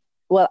 Oh,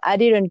 well, I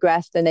didn't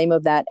grasp the name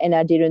of that, and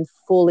I didn't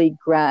fully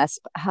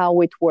grasp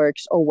how it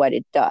works or what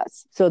it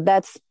does. So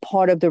that's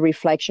part of the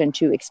reflection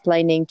too,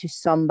 explaining to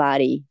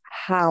somebody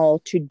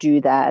how to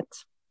do that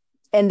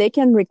And they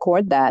can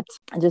record that,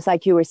 just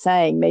like you were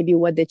saying, maybe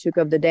what they took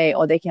of the day,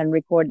 or they can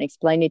record and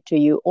explain it to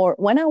you. Or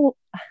when I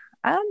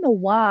don't know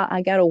why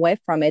I got away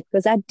from it,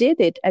 because I did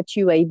it at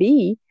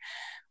UAB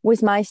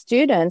with my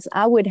students.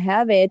 I would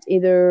have it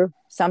either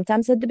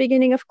sometimes at the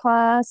beginning of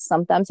class,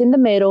 sometimes in the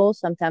middle,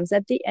 sometimes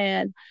at the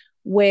end,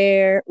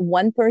 where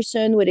one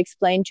person would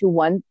explain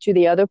to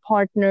the other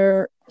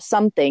partner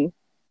something,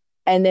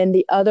 and then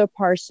the other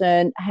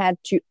person had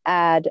to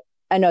add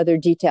another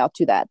detail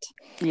to that.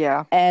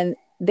 Yeah. And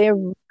they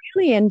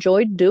really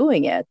enjoyed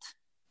doing it.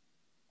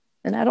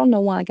 And I don't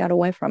know why I got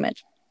away from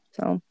it.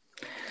 So,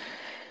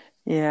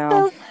 yeah,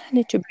 well, I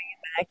need to bring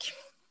it back.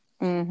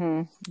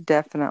 Mm-hmm.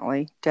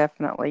 Definitely.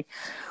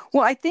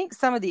 Well, I think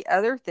some of the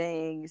other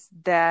things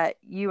that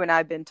you and I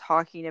have been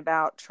talking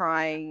about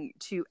trying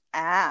to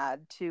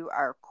add to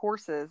our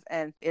courses,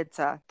 and it's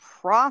a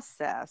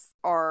process,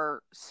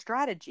 are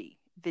strategy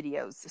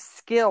videos,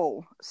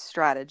 skill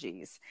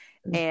strategies.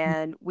 Mm-hmm.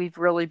 And we've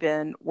really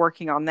been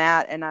working on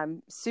that. And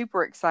I'm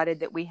super excited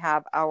that we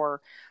have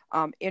our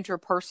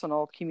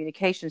interpersonal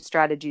communication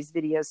strategies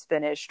videos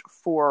finished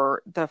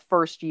for the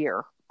first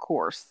year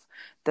course,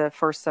 the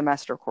first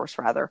semester course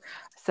rather.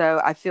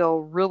 So I feel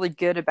really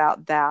good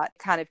about that.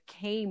 Kind of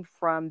came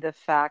from the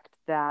fact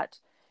that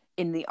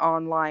in the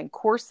online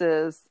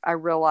courses, I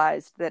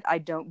realized that I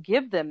don't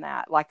give them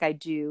that like I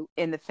do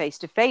in the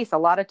face-to-face. A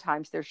lot of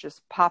times there's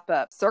just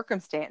pop-up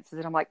circumstances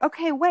and I'm like,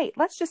 okay, wait,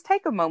 let's just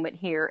take a moment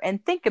here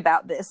and think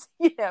about this,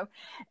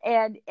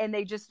 and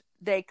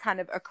they kind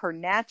of occur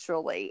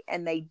naturally,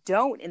 and they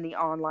don't in the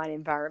online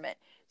environment.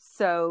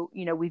 So,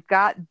 we've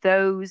got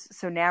those.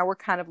 So now we're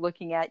kind of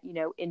looking at,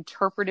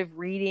 interpretive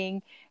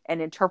reading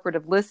and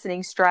interpretive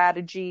listening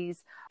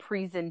strategies,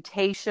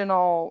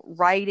 presentational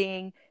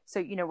writing.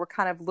 So, we're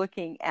kind of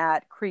looking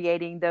at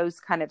creating those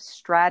kind of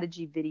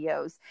strategy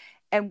videos.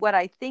 And what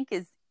I think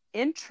is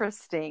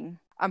interesting,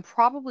 I'm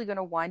probably going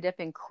to wind up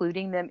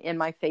including them in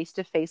my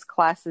face-to-face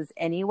classes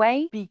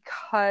anyway,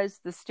 because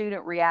the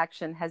student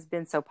reaction has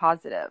been so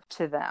positive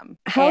to them.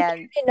 How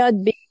can they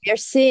not be? They're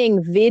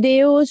seeing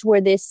videos where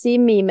they see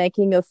me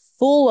making a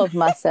fool of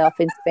myself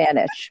in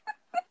Spanish.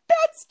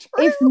 That's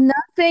true. If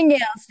nothing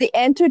else, the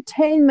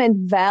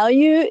entertainment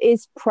value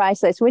is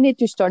priceless. We need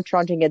to start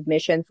charging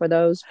admission for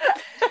those.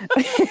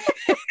 But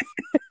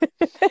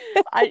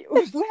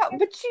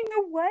you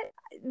know what?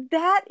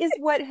 That is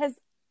what has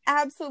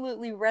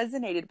absolutely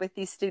resonated with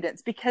these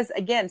students, because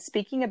again,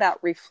 speaking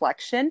about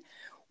reflection,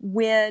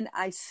 when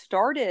I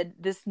started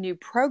this new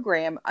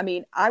program,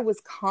 I was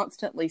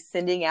constantly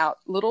sending out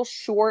little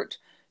short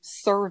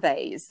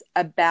surveys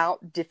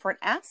about different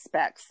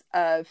aspects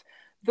of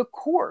the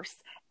course.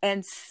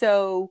 And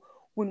so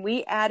when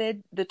we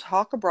added the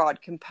Talk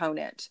Abroad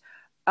component,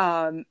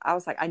 I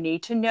was like, I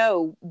need to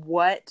know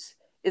what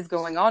is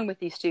going on with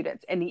these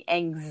students, and the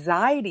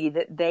anxiety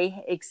that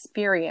they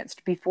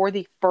experienced before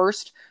the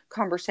first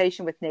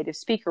conversation with native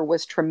speaker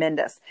was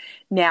tremendous.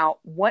 Now,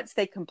 once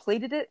they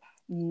completed it,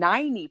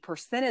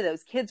 90% of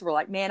those kids were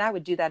like, man, I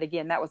would do that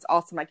again. That was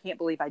awesome. I can't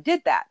believe I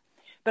did that.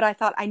 But I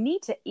thought I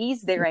need to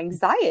ease their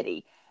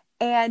anxiety.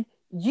 And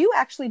you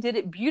actually did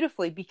it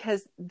beautifully,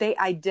 because they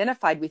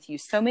identified with you.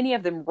 So many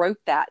of them wrote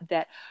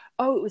that,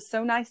 oh, it was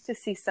so nice to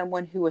see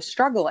someone who was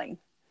struggling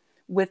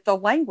with the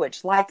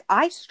language like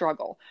I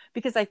struggle.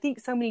 Because I think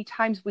so many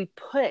times we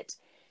put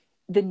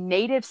the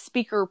native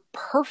speaker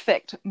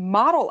perfect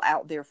model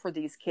out there for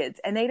these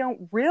kids, and they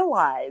don't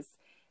realize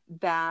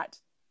that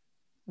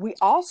we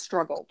all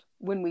struggled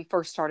when we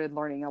first started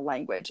learning a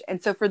language.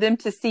 And so for them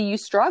to see you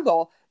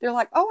struggle, they're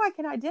like, oh, I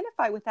can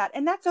identify with that.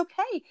 And that's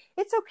okay.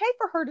 It's okay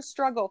for her to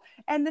struggle.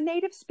 And the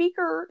native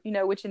speaker,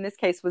 which in this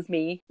case was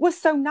me, was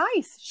so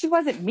nice. She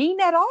wasn't mean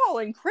at all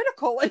and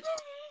critical. And,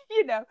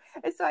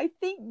 and so I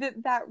think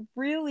that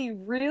really,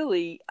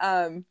 really,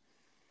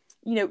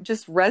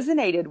 just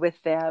resonated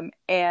with them.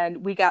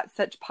 And we got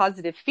such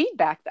positive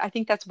feedback. I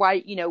think that's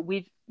why,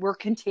 we're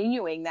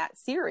continuing that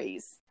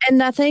series.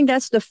 And I think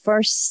that's the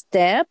first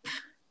step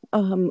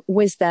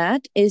with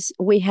that, is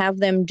we have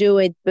them do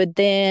it, but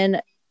then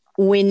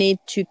we need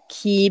to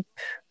keep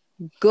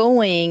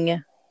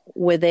going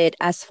with it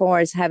as far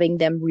as having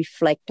them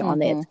reflect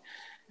on it.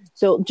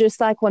 So just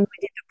like when we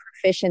did the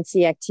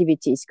proficiency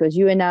activities, because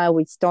you and I,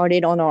 we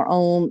started on our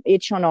own,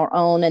 each on our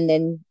own, and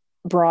then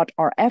brought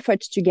our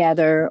efforts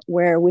together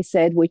where we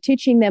said, we're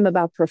teaching them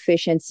about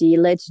proficiency.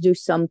 Let's do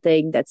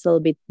something that's a little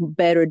bit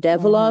better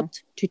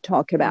developed to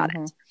talk about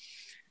it.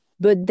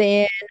 But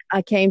then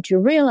I came to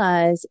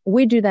realize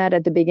we do that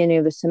at the beginning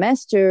of the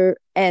semester,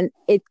 and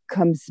it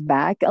comes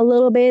back a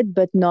little bit,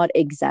 but not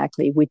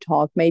exactly. We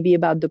talk maybe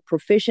about the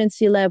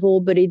proficiency level,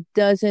 but it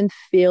doesn't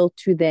feel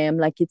to them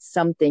like it's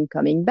something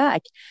coming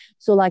back.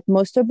 So like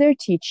most of their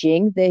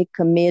teaching, they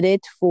commit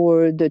it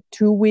for the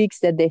 2 weeks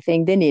that they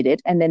think they need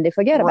it, and then they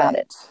forget about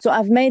it. So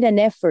I've made an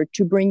effort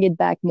to bring it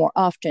back more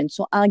often.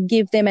 So I'll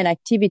give them an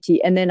activity,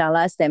 and then I'll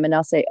ask them and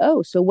I'll say,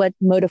 oh, so what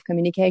mode of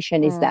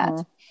communication is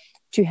that?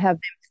 To have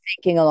them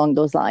thinking along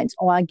those lines.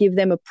 Or I give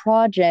them a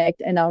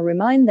project and I'll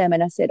remind them,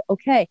 and I said,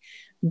 okay,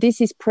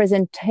 this is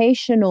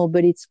presentational,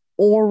 but it's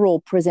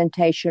oral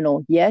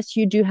presentational. Yes,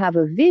 you do have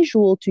a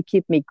visual to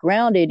keep me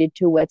grounded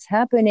into what's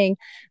happening,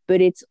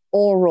 but it's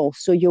oral.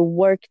 So your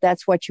work,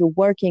 that's what you're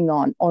working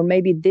on. Or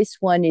maybe this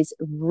one is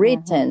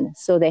written.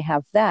 So they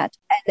have that.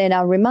 And then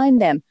I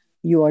remind them,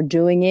 you are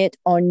doing it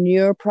on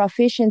your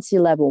proficiency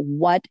level.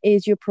 What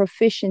is your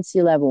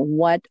proficiency level?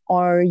 What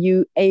are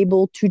you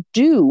able to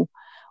do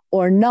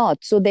or not?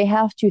 So they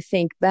have to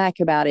think back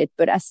about it,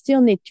 but I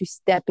still need to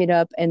step it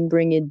up and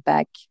bring it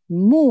back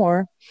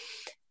more,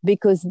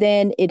 because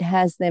then it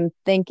has them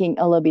thinking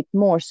a little bit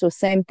more. So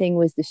same thing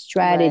with the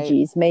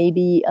strategies,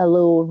 maybe a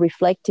little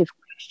reflective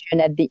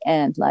question at the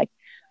end, like,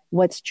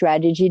 what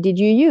strategy did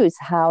you use?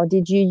 How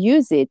did you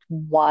use it?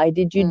 Why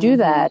did you do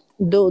that?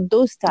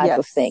 Those type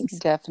of things.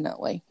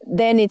 Definitely.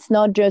 Then it's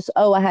not just,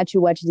 oh, I had to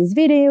watch this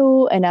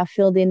video and I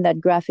filled in that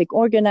graphic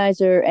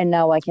organizer and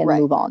now I can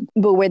move on.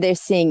 But where they're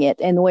seeing it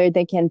and where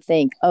they can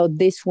think, oh,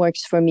 this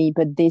works for me,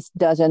 but this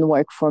doesn't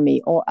work for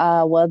me. Or,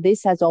 well,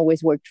 this has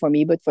always worked for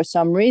me, but for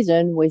some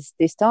reason with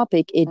this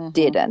topic, it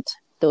didn't.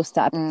 Those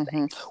type of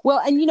things.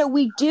 Well, and, you know,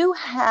 we do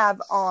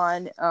have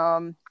on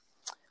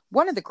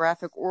one of the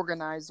graphic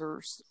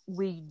organizers,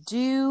 we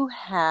do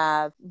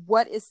have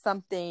what is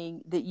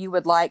something that you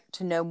would like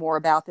to know more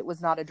about that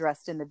was not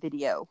addressed in the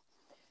video.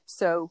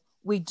 So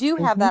we do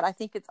have that. I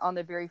think it's on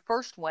the very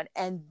first one.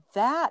 And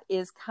that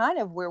is kind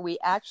of where we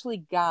actually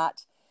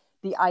got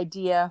the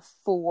idea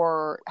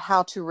for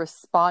how to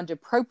respond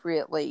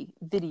appropriately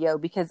video,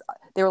 because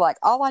they were like,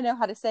 all I know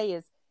how to say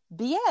is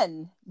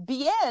bien.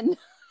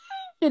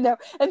 You know,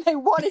 and they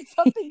wanted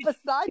something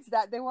besides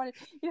that. They wanted,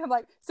 you know,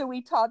 like, so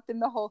we taught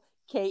them the whole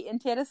que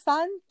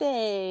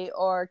interesante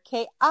or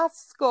que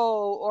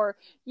asco, or,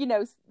 you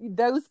know,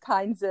 those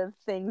kinds of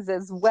things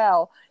as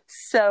well.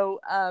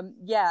 So,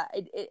 yeah,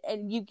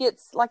 and you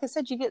get, like I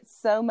said, you get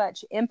so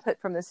much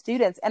input from the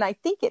students. And I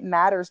think it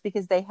matters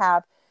because they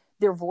have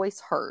their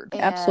voice heard.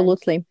 And,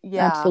 absolutely.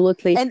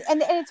 Absolutely. And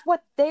it's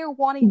what they're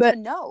wanting to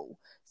know.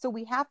 So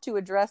we have to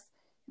address,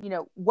 you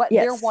know, what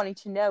they're wanting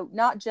to know,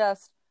 not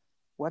just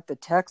what the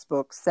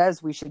textbook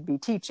says we should be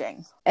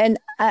teaching. And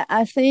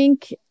I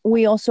think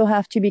we also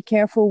have to be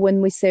careful when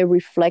we say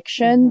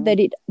reflection, that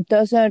it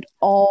doesn't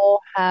all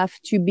have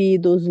to be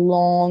those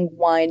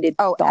long-winded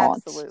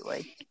thoughts.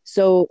 Absolutely.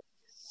 So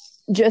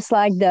just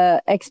like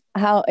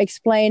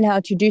explain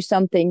how to do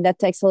something, that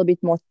takes a little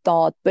bit more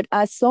thought. But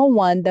I saw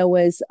one that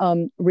was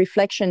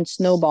reflection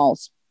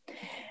snowballs.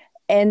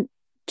 And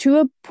to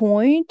a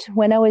point,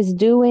 when I was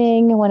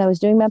doing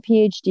my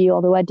PhD,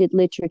 although I did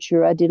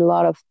literature, I did a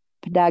lot of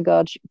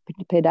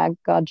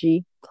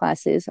pedagogy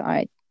classes. All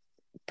right,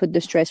 put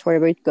the stress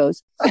wherever it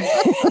goes.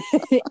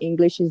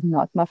 English is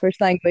not my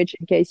first language,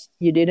 in case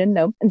you didn't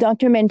know.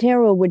 Dr.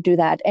 Montero would do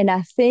that. And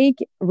I think,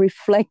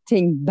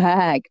 reflecting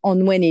back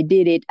on when he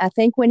did it, I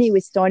think when he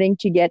was starting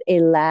to get a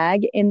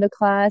lag in the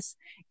class,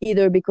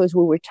 either because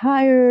we were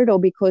tired or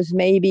because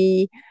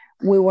maybe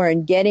we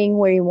weren't getting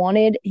where he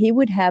wanted, he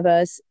would have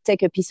us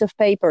take a piece of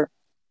paper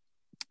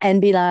and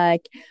be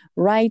like,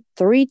 write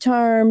 3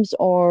 terms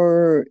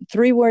or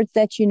 3 words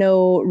that you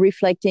know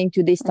reflecting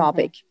to this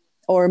topic.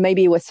 Or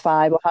maybe it was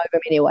 5 or however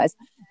many it was.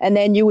 And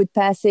then you would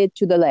pass it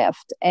to the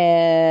left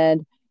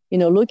and, you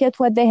know, look at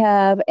what they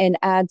have and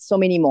add so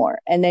many more.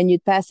 And then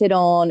you'd pass it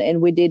on, and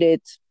we did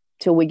it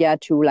till we got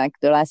to, like,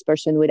 the last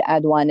person would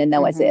add 1, and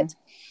that was it.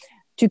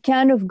 To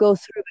kind of go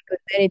through,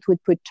 because then it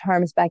would put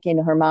terms back in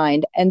her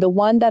mind. And the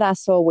one that I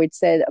saw where it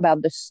said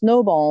about the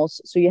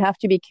snowballs, so you have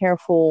to be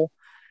careful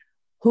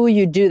who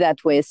you do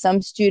that with.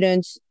 Some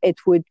students,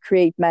 it would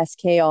create mass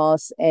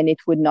chaos and it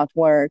would not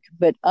work,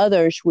 but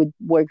others would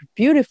work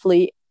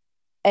beautifully,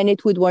 and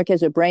it would work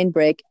as a brain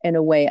break in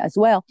a way as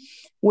well,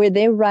 where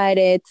they write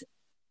it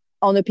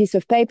on a piece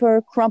of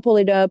paper, crumple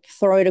it up,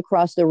 throw it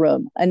across the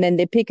room. And then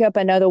they pick up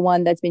another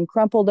one that's been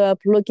crumpled up,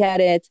 look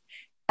at it,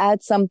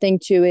 add something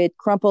to it,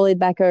 crumple it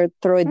back or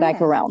throw it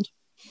back around.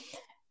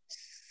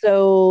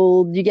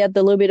 So you get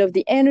the little bit of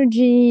the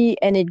energy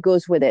and it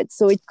goes with it.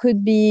 So it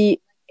could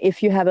be,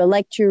 if you have a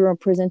lecture or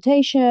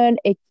presentation,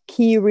 a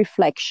key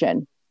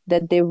reflection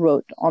that they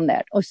wrote on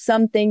that, or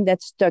something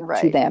that stuck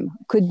to them.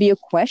 Could be a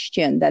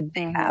question that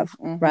they have,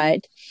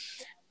 right?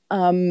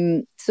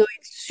 So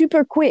it's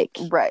super quick,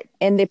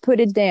 and they put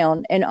it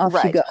down and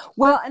off you go.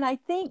 Well, and I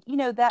think, you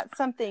know, that's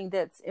something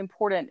that's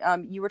important.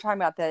 You were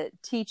talking about the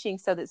teaching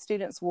so that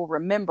students will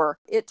remember.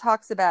 It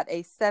talks about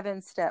a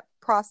 7-step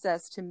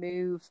process to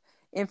move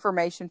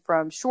information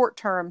from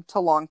short-term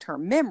to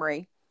long-term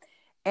memory.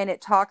 And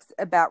it talks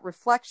about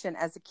reflection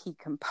as a key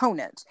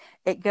component.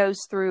 It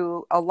goes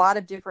through a lot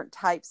of different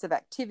types of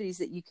activities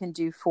that you can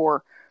do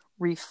for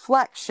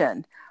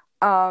reflection.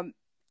 And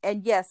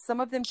yes, some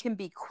of them can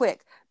be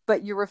quick,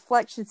 but your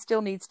reflection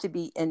still needs to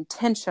be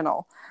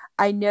intentional.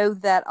 I know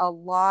that a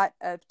lot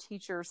of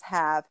teachers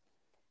have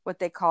what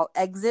they call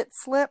exit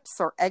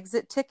slips or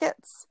exit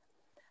tickets.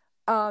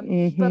 But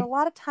a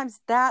lot of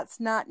times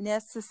that's not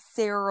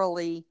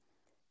necessarily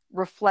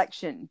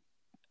reflection.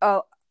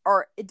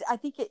 I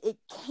think it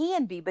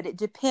can be, but it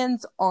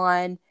depends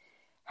on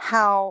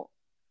how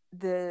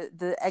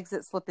the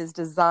exit slip is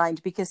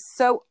designed, because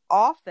so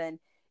often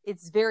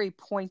it's very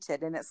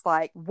pointed, and it's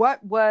like,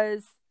 what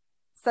was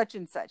such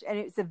and such? And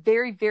it's a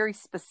very, very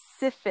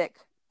specific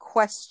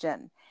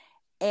question.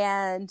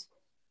 And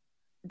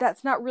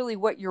that's not really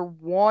what you're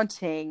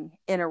wanting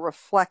in a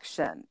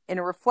reflection. In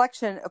a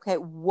reflection, okay,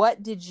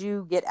 what did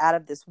you get out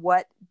of this?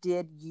 What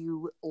did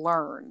you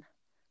learn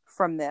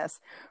from this?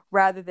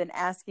 Rather than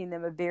asking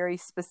them a very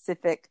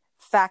specific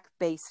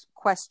fact-based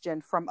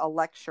question from a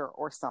lecture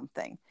or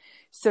something.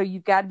 So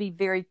you've got to be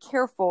very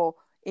careful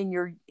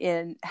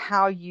in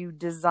how you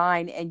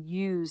design and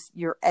use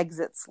your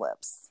exit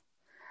slips.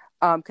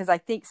 Because I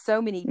think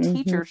so many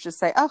teachers just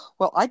say, oh,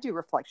 well, I do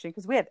reflection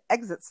because we have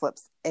exit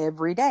slips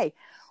every day.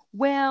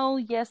 Well,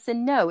 yes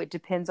and no. It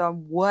depends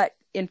on what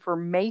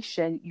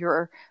information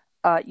you're,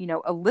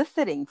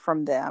 eliciting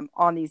from them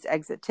on these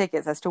exit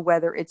tickets as to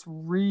whether it's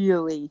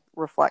really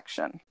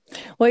reflection.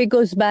 Well, it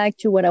goes back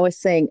to what I was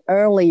saying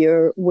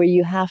earlier, where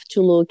you have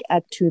to look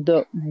to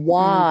the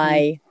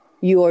why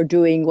you are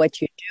doing what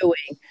you're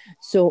doing.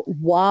 So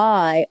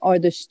why are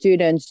the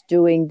students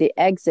doing the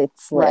exit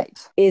slip?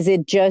 Right. Is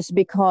it just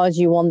because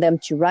you want them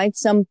to write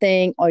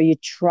something? Are you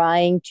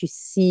trying to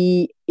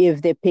see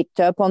if they picked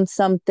up on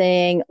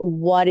something?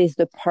 What is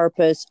the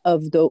purpose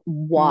of the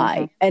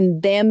why?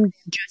 And them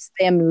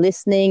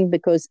listening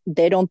because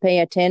they don't pay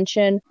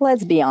attention.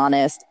 Let's be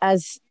honest,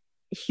 as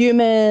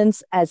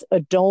humans, as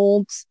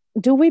adults,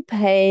 do we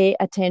pay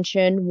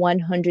attention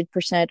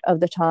 100%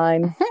 of the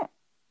time?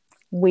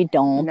 We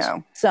don't.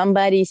 No.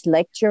 Somebody's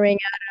lecturing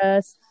at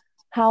us.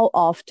 How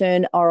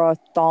often are our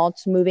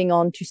thoughts moving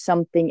on to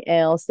something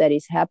else that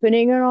is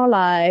happening in our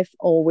life,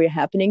 or we're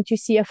happening to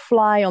see a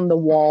fly on the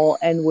wall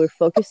and we're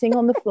focusing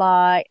on the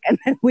fly and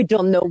then we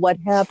don't know what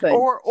happened?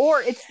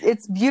 Or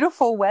it's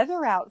beautiful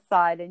weather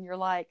outside and you're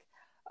like,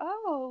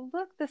 oh,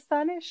 look, the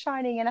sun is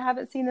shining and I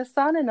haven't seen the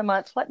sun in a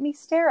month. Let me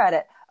stare at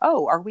it.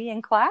 Oh, are we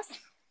in class?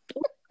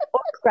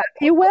 Or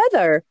crappy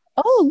weather.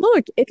 Oh,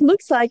 look, it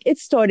looks like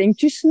it's starting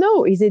to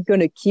snow. Is it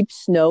going to keep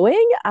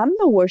snowing? I'm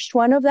the worst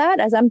one of that.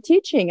 As I'm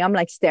teaching, I'm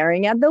like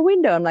staring out the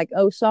window. I'm like,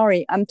 oh,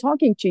 sorry, I'm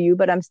talking to you,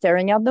 but I'm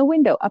staring out the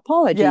window.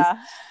 Apologies.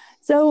 Yeah.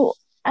 So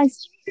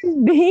as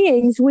human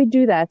beings, we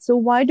do that. So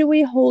why do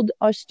we hold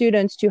our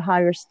students to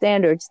higher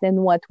standards than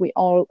what we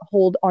all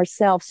hold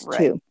ourselves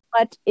to?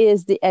 What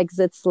is the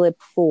exit slip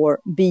for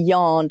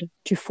beyond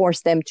to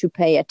force them to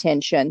pay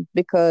attention?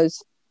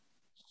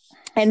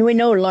 And we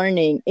know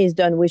learning is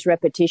done with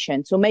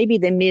repetition. So maybe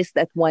they missed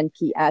that one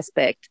key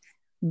aspect,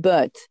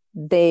 but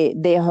they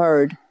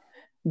heard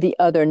the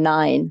other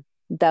 9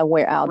 that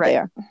were out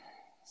there.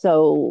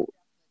 So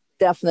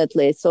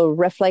definitely. So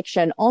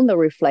reflection on the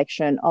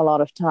reflection a lot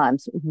of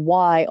times.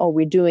 Why are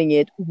we doing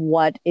it?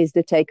 What is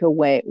the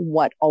takeaway?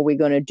 What are we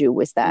going to do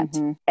with that?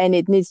 And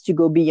it needs to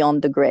go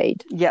beyond the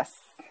grade. Yes,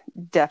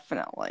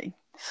 definitely.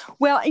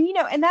 Well,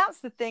 and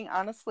that's the thing,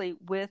 honestly,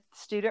 with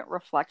student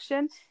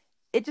reflection.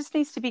 It just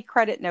needs to be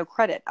credit, no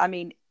credit. I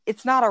mean,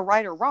 it's not a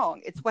right or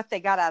wrong. It's what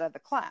they got out of the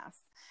class.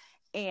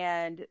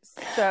 And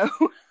so,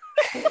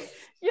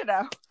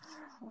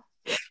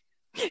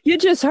 You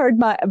just heard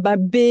my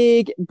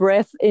big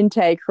breath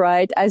intake,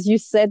 right? As you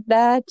said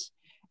that.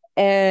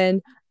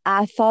 And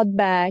I thought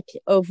back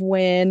of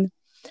when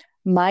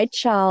my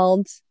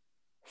child's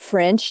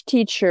French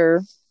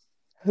teacher,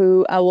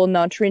 who I will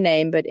not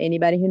rename, but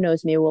anybody who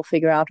knows me will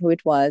figure out who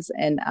it was.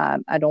 And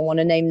I don't want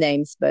to name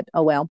names, but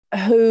oh well.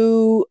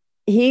 Who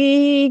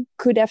he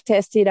could have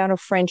tested on a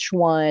French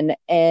one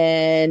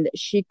and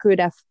she could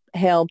have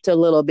helped a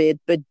little bit,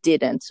 but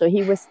didn't. So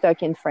he was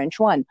stuck in French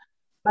one.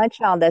 My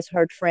child has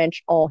heard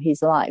French all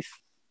his life.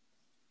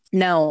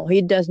 Now,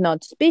 he does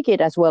not speak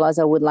it as well as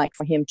I would like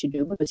for him to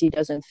do because he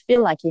doesn't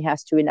feel like he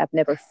has to, and I've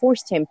never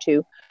forced him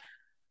to.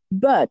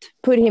 But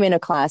put him in a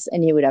class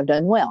and he would have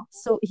done well.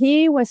 So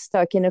he was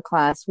stuck in a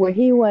class where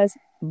he was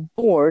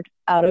bored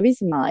out of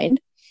his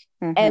mind.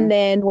 And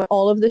then when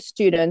all of the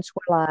students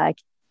were like,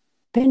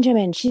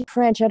 Benjamin, she's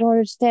French. I don't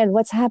understand.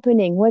 What's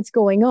happening? What's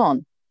going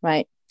on?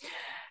 Right?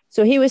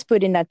 So he was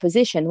put in that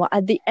position. Well,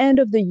 at the end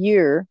of the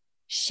year,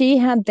 she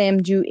had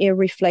them do a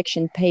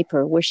reflection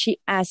paper where she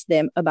asked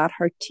them about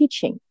her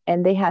teaching,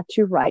 and they had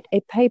to write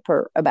a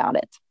paper about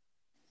it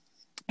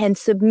and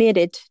submit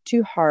it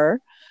to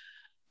her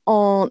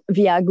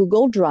via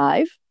Google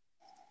Drive.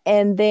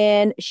 And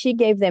then she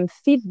gave them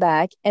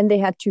feedback and they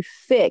had to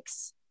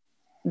fix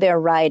their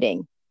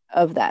writing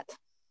of that.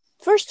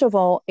 First of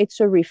all, it's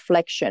a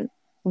reflection.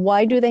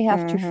 Why do they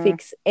have to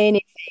fix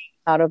anything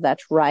out of that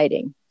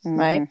writing,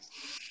 right?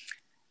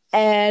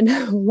 And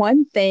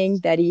one thing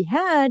that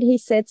he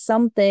said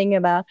something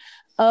about,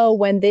 oh,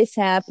 when this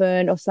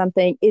happened or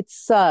something, it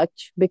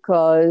sucked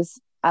because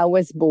I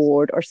was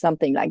bored or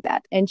something like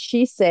that. And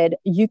she said,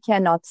 you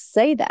cannot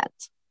say that.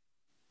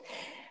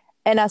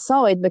 And I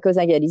saw it because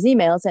I get his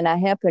emails and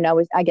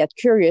I got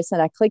curious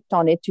and I clicked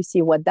on it to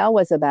see what that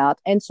was about.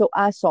 And so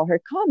I saw her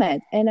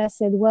comment and I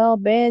said, well,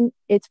 Ben,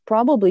 it's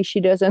probably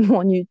she doesn't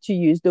want you to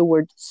use the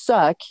word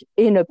suck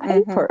in a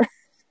paper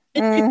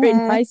in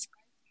high school.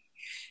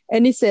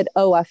 And he said,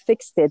 oh, I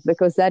fixed it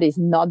because that is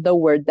not the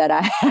word that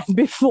I had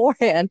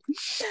beforehand.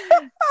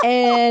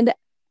 And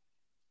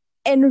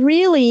And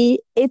really,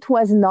 it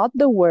was not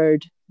the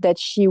word that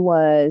she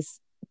was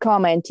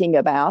commenting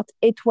about.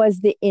 It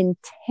was the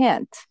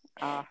intent.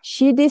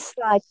 She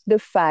disliked the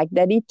fact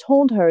that he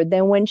told her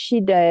that when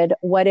she did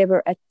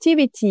whatever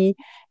activity,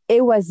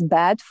 it was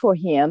bad for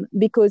him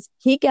because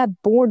he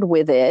got bored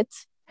with it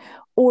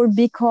or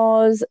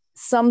because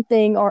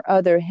something or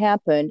other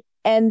happened.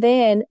 And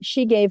then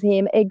she gave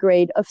him a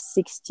grade of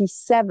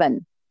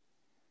 67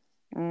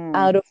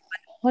 out of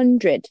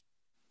 100.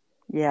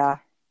 Yeah.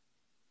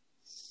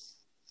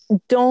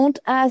 Don't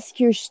ask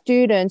your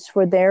students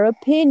for their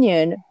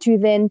opinion to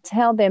then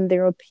tell them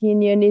their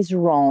opinion is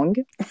wrong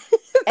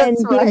and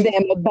give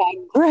them a bad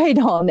grade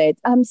on it.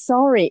 I'm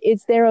sorry,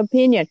 it's their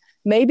opinion.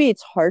 Maybe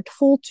it's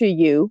hurtful to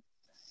you.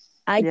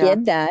 I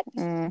get that.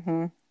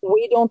 Mm-hmm.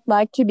 We don't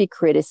like to be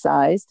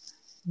criticized,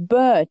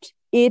 but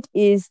it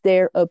is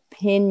their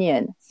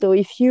opinion. So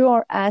if you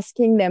are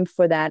asking them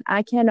for that,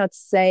 I cannot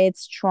say it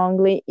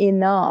strongly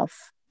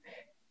enough.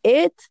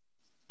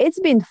 It's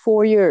been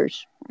 4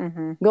 years,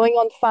 going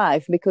on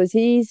 5, because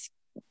he's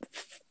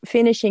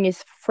finishing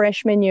his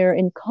freshman year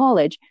in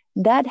college.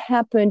 That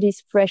happened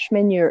his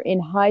freshman year in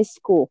high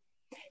school.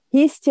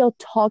 He still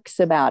talks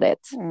about it.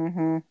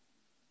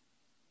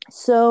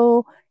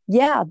 So,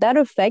 yeah, that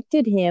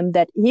affected him,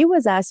 that he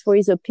was asked for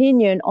his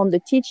opinion on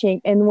the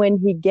teaching. And when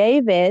he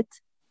gave it,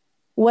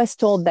 was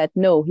told that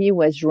no, he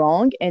was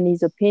wrong and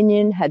his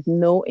opinion had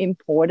no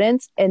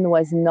importance and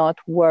was not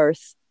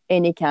worth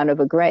any kind of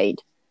a grade.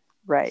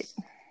 Right.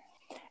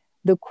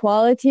 The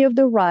quality of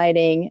the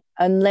writing,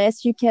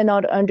 unless you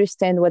cannot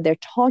understand what they're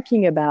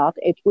talking about,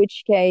 in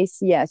which case,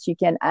 yes, you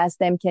can ask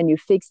them, can you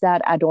fix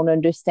that? I don't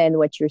understand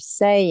what you're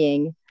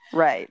saying.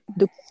 Right.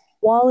 The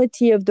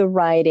quality of the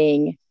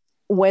writing,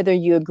 whether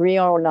you agree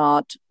or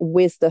not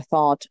with the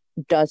thought,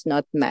 does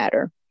not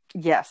matter.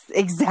 Yes,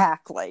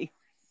 exactly.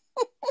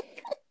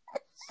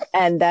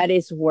 And that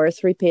is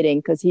worth repeating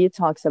because he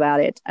talks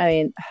about it. I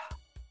mean,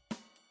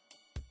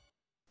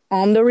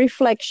 on the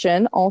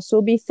reflection,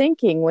 also be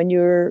thinking when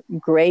you're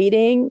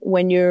grading,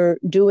 when you're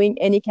doing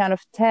any kind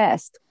of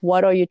test,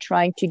 what are you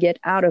trying to get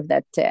out of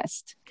that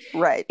test?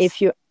 Right.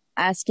 If you're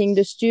asking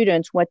the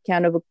students, what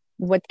kind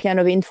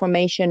of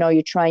information are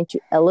you trying to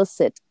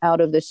elicit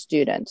out of the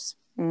students?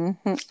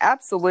 Mm-hmm.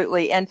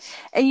 Absolutely. And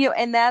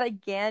that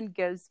again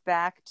goes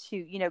back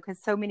to, because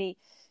so many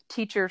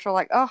teachers are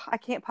like, oh, I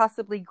can't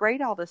possibly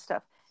grade all this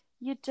stuff.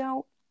 You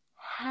don't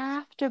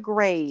have to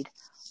grade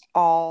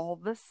all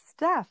the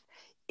stuff.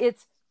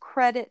 It's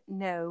credit,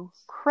 no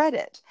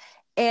credit.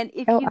 And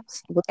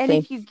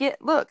if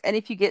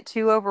you get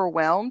too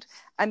overwhelmed,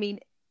 I mean,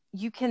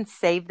 you can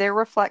save their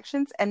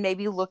reflections and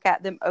maybe look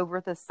at them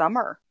over the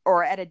summer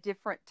or at a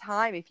different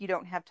time if you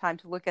don't have time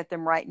to look at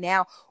them right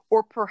now.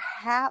 Or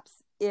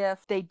perhaps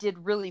if they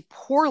did really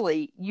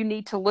poorly, you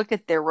need to look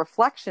at their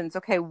reflections.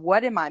 Okay,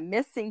 what am I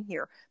missing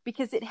here?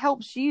 Because it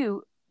helps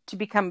you to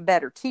become a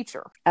better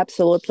teacher.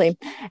 Absolutely.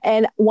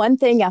 And one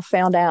thing I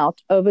found out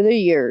over the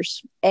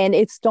years, and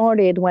it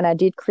started when I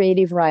did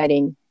creative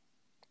writing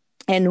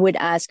and would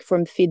ask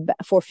for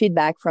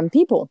feedback from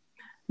people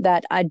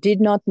that I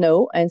did not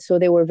know. And so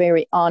they were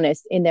very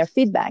honest in their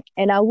feedback.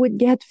 And I would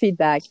get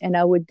feedback and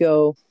I would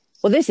go,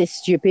 well, this is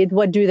stupid.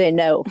 What do they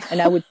know? And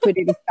I would put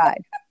it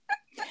aside.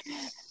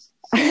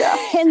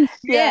 And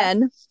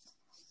then,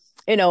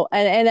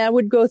 and I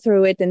would go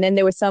through it. And then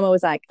there was some I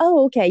was like,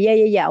 oh, okay.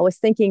 Yeah. I was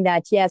thinking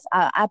that, yes,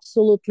 I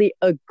absolutely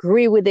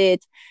agree with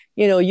it.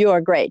 You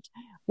are great.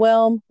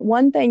 Well,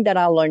 one thing that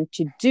I learned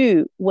to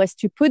do was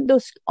to put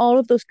all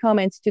of those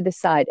comments to the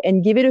side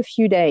and give it a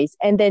few days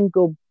and then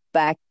go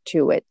back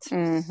to it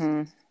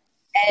and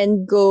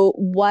go,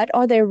 what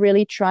are they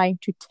really trying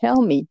to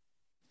tell me?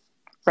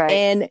 Right.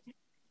 And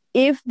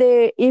if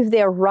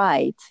they're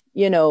right,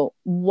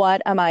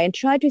 what am I? And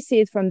try to see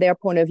it from their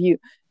point of view.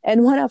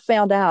 And what I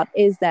found out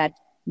is that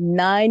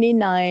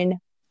 99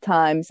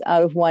 times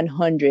out of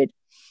 100,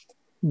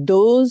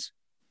 those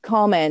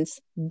comments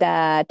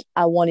that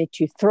I wanted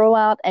to throw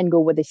out and go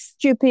with the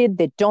stupid,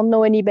 they don't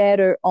know any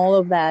better, all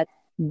of that,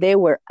 they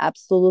were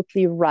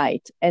absolutely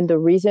right. And the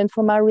reason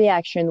for my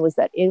reaction was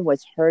that it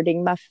was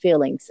hurting my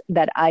feelings,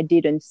 that I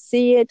didn't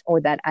see it or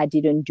that I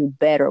didn't do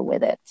better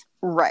with it.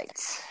 Right.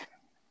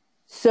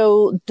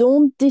 So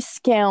don't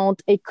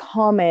discount a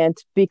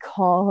comment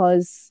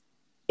because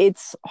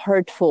it's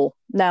hurtful.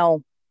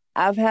 Now,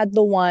 I've had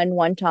the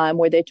one time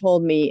where they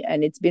told me,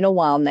 and it's been a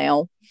while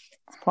now,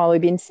 it's probably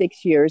been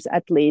 6 years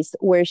at least,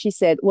 where she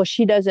said, well,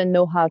 she doesn't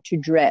know how to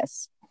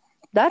dress.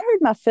 That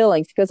hurt my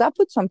feelings because I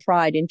put some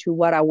pride into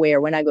what I wear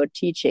when I go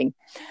teaching.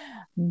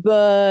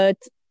 But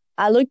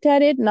I looked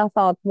at it and I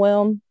thought,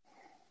 well,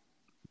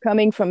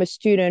 coming from a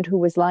student who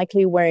was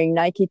likely wearing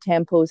Nike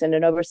Tempos and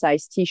an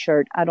oversized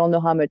t-shirt, I don't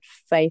know how much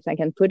faith I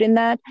can put in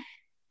that.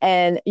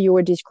 And you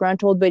were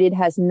disgruntled, but it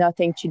has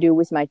nothing to do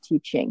with my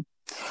teaching.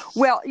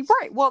 Well,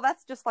 right. Well,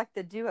 that's just like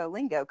the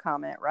Duolingo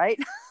comment, right?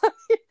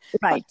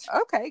 Right.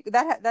 Like, okay.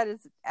 That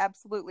is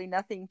absolutely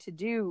nothing to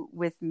do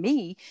with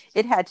me.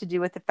 It had to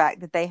do with the fact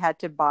that they had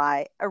to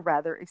buy a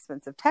rather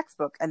expensive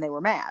textbook and they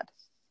were mad.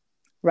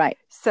 Right.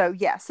 So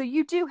yeah, so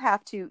you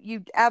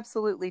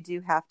absolutely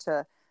do have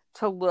to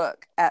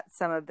look at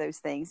some of those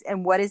things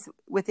and what is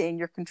within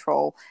your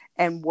control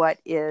and what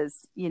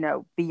is,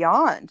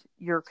 beyond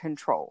your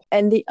control.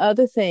 And the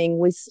other thing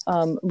with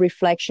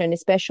reflection,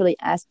 especially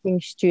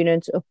asking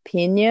students'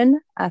 opinion,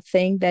 I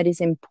think that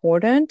is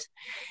important,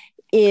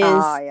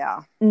 is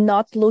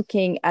not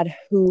looking at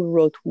who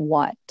wrote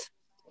what.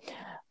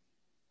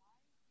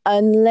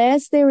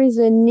 Unless there is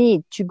a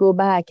need to go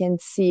back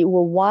and see,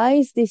 well, why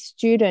is this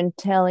student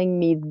telling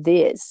me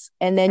this?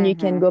 And then you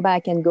can go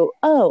back and go,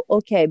 oh,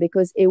 okay,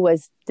 because it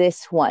was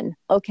this one.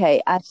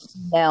 Okay, I see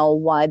now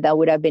why that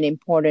would have been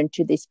important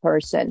to this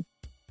person.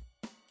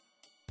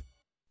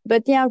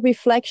 But yeah,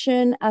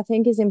 reflection, I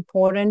think, is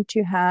important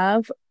to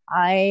have.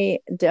 I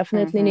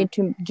definitely need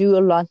to do a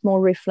lot more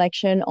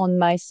reflection on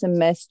my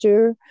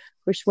semester,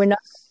 which we're not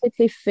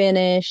completely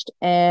finished.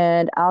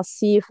 And I'll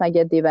see if I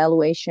get the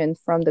evaluation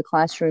from the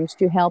classrooms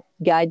to help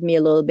guide me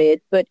a little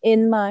bit. But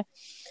in my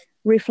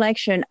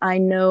reflection, I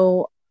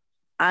know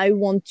I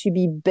want to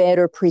be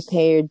better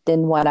prepared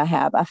than what I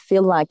have. I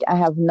feel like I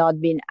have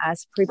not been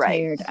as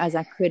prepared as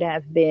I could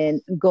have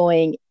been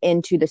going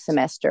into the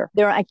semester.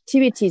 There are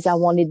activities I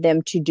wanted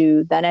them to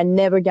do that I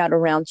never got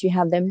around to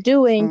have them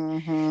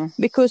doing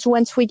because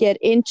once we get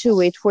into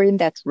it, we're in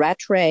that rat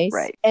race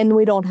and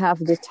we don't have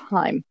the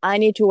time. I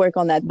need to work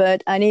on that,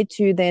 but I need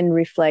to then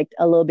reflect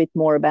a little bit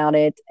more about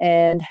it,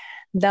 and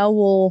that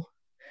will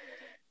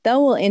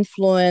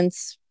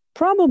influence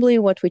probably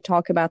what we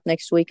talk about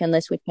next week,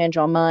 unless we change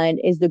our mind,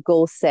 is the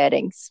goal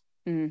settings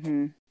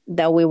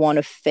that we want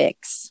to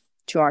fix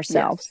to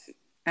ourselves. Yes,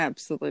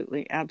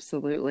 absolutely.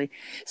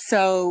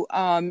 So,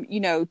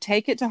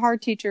 take it to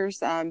heart,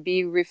 teachers.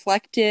 Be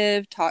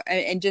reflective, talk,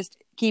 and just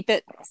keep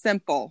it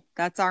simple.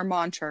 That's our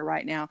mantra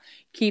right now.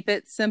 Keep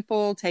it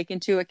simple. Take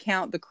into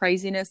account the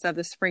craziness of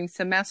the spring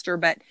semester,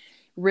 but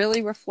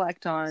really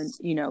reflect on,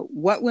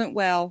 what went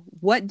well,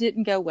 what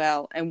didn't go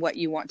well, and what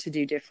you want to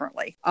do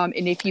differently. And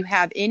if you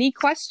have any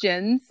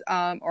questions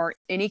or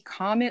any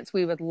comments,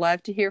 we would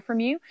love to hear from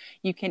you.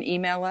 You can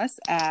email us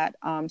at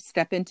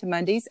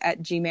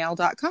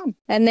stepintomondays@gmail.com.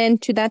 And then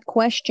to that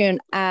question,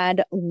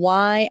 add,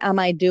 why am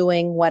I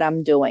doing what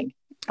I'm doing?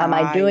 Am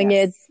I doing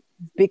it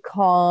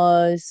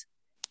because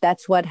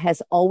that's what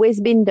has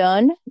always been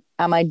done?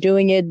 Am I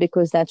doing it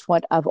because that's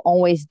what I've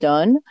always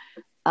done?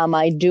 Am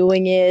I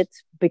doing it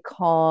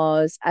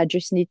because I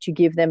just need to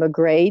give them a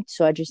grade,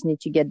 so I just need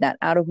to get that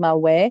out of my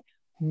way?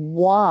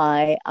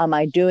 Why am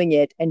I doing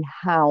it, and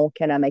how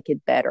can I make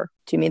it better?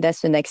 To me, that's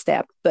the next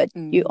step, but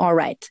you are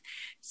right.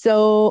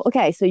 So,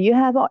 okay, so you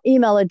have our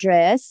email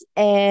address,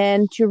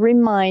 and to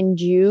remind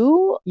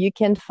you, you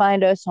can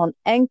find us on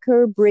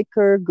Anchor,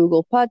 Breaker,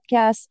 Google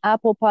Podcasts,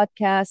 Apple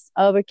Podcasts,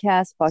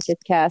 Overcast, Pocket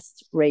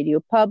Casts, Radio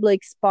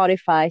Public,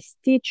 Spotify,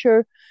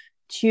 Stitcher,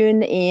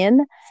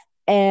 TuneIn.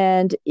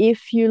 And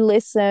if you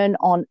listen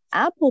on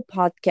Apple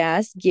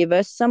Podcasts, give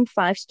us some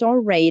 5-star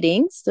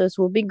ratings. Those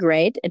will be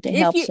great. It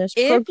helps us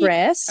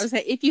progress. I would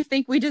say, if you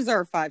think we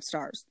deserve 5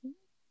 stars.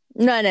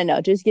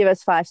 No. Just give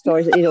us 5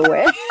 stars either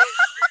way.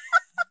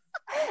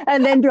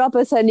 And then drop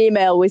us an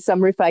email with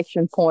some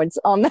reflection points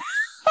on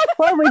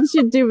what we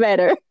should do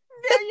better.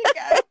 There you go.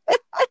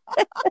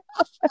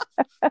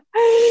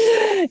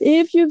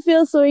 If you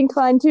feel so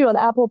inclined to, on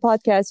Apple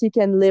Podcasts, you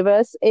can leave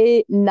us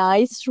a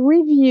nice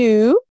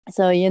review.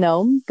 So,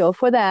 go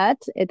for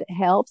that. It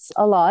helps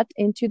a lot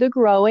into the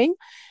growing.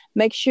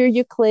 Make sure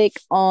you click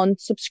on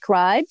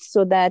subscribe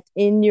so that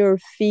in your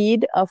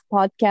feed of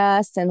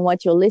podcasts and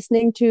what you're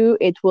listening to,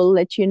 it will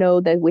let you know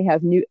that we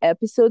have new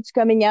episodes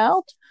coming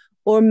out.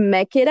 Or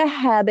make it a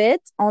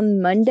habit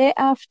on Monday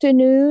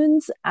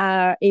afternoons,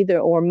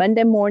 or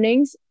Monday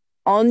mornings,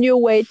 on your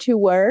way to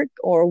work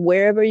or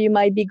wherever you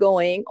might be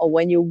going, or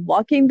when you're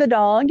walking the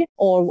dog,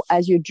 or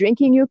as you're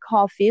drinking your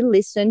coffee,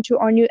 listen to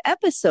our new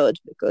episode,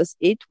 because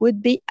it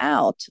would be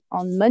out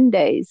on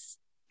Mondays.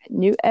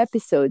 New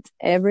episodes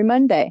every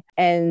Monday.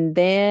 And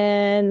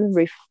then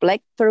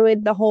reflect through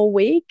it the whole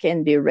week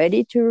and be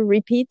ready to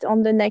repeat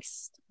on the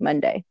next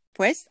Monday.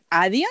 Pues,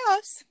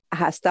 adiós.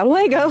 Hasta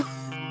luego.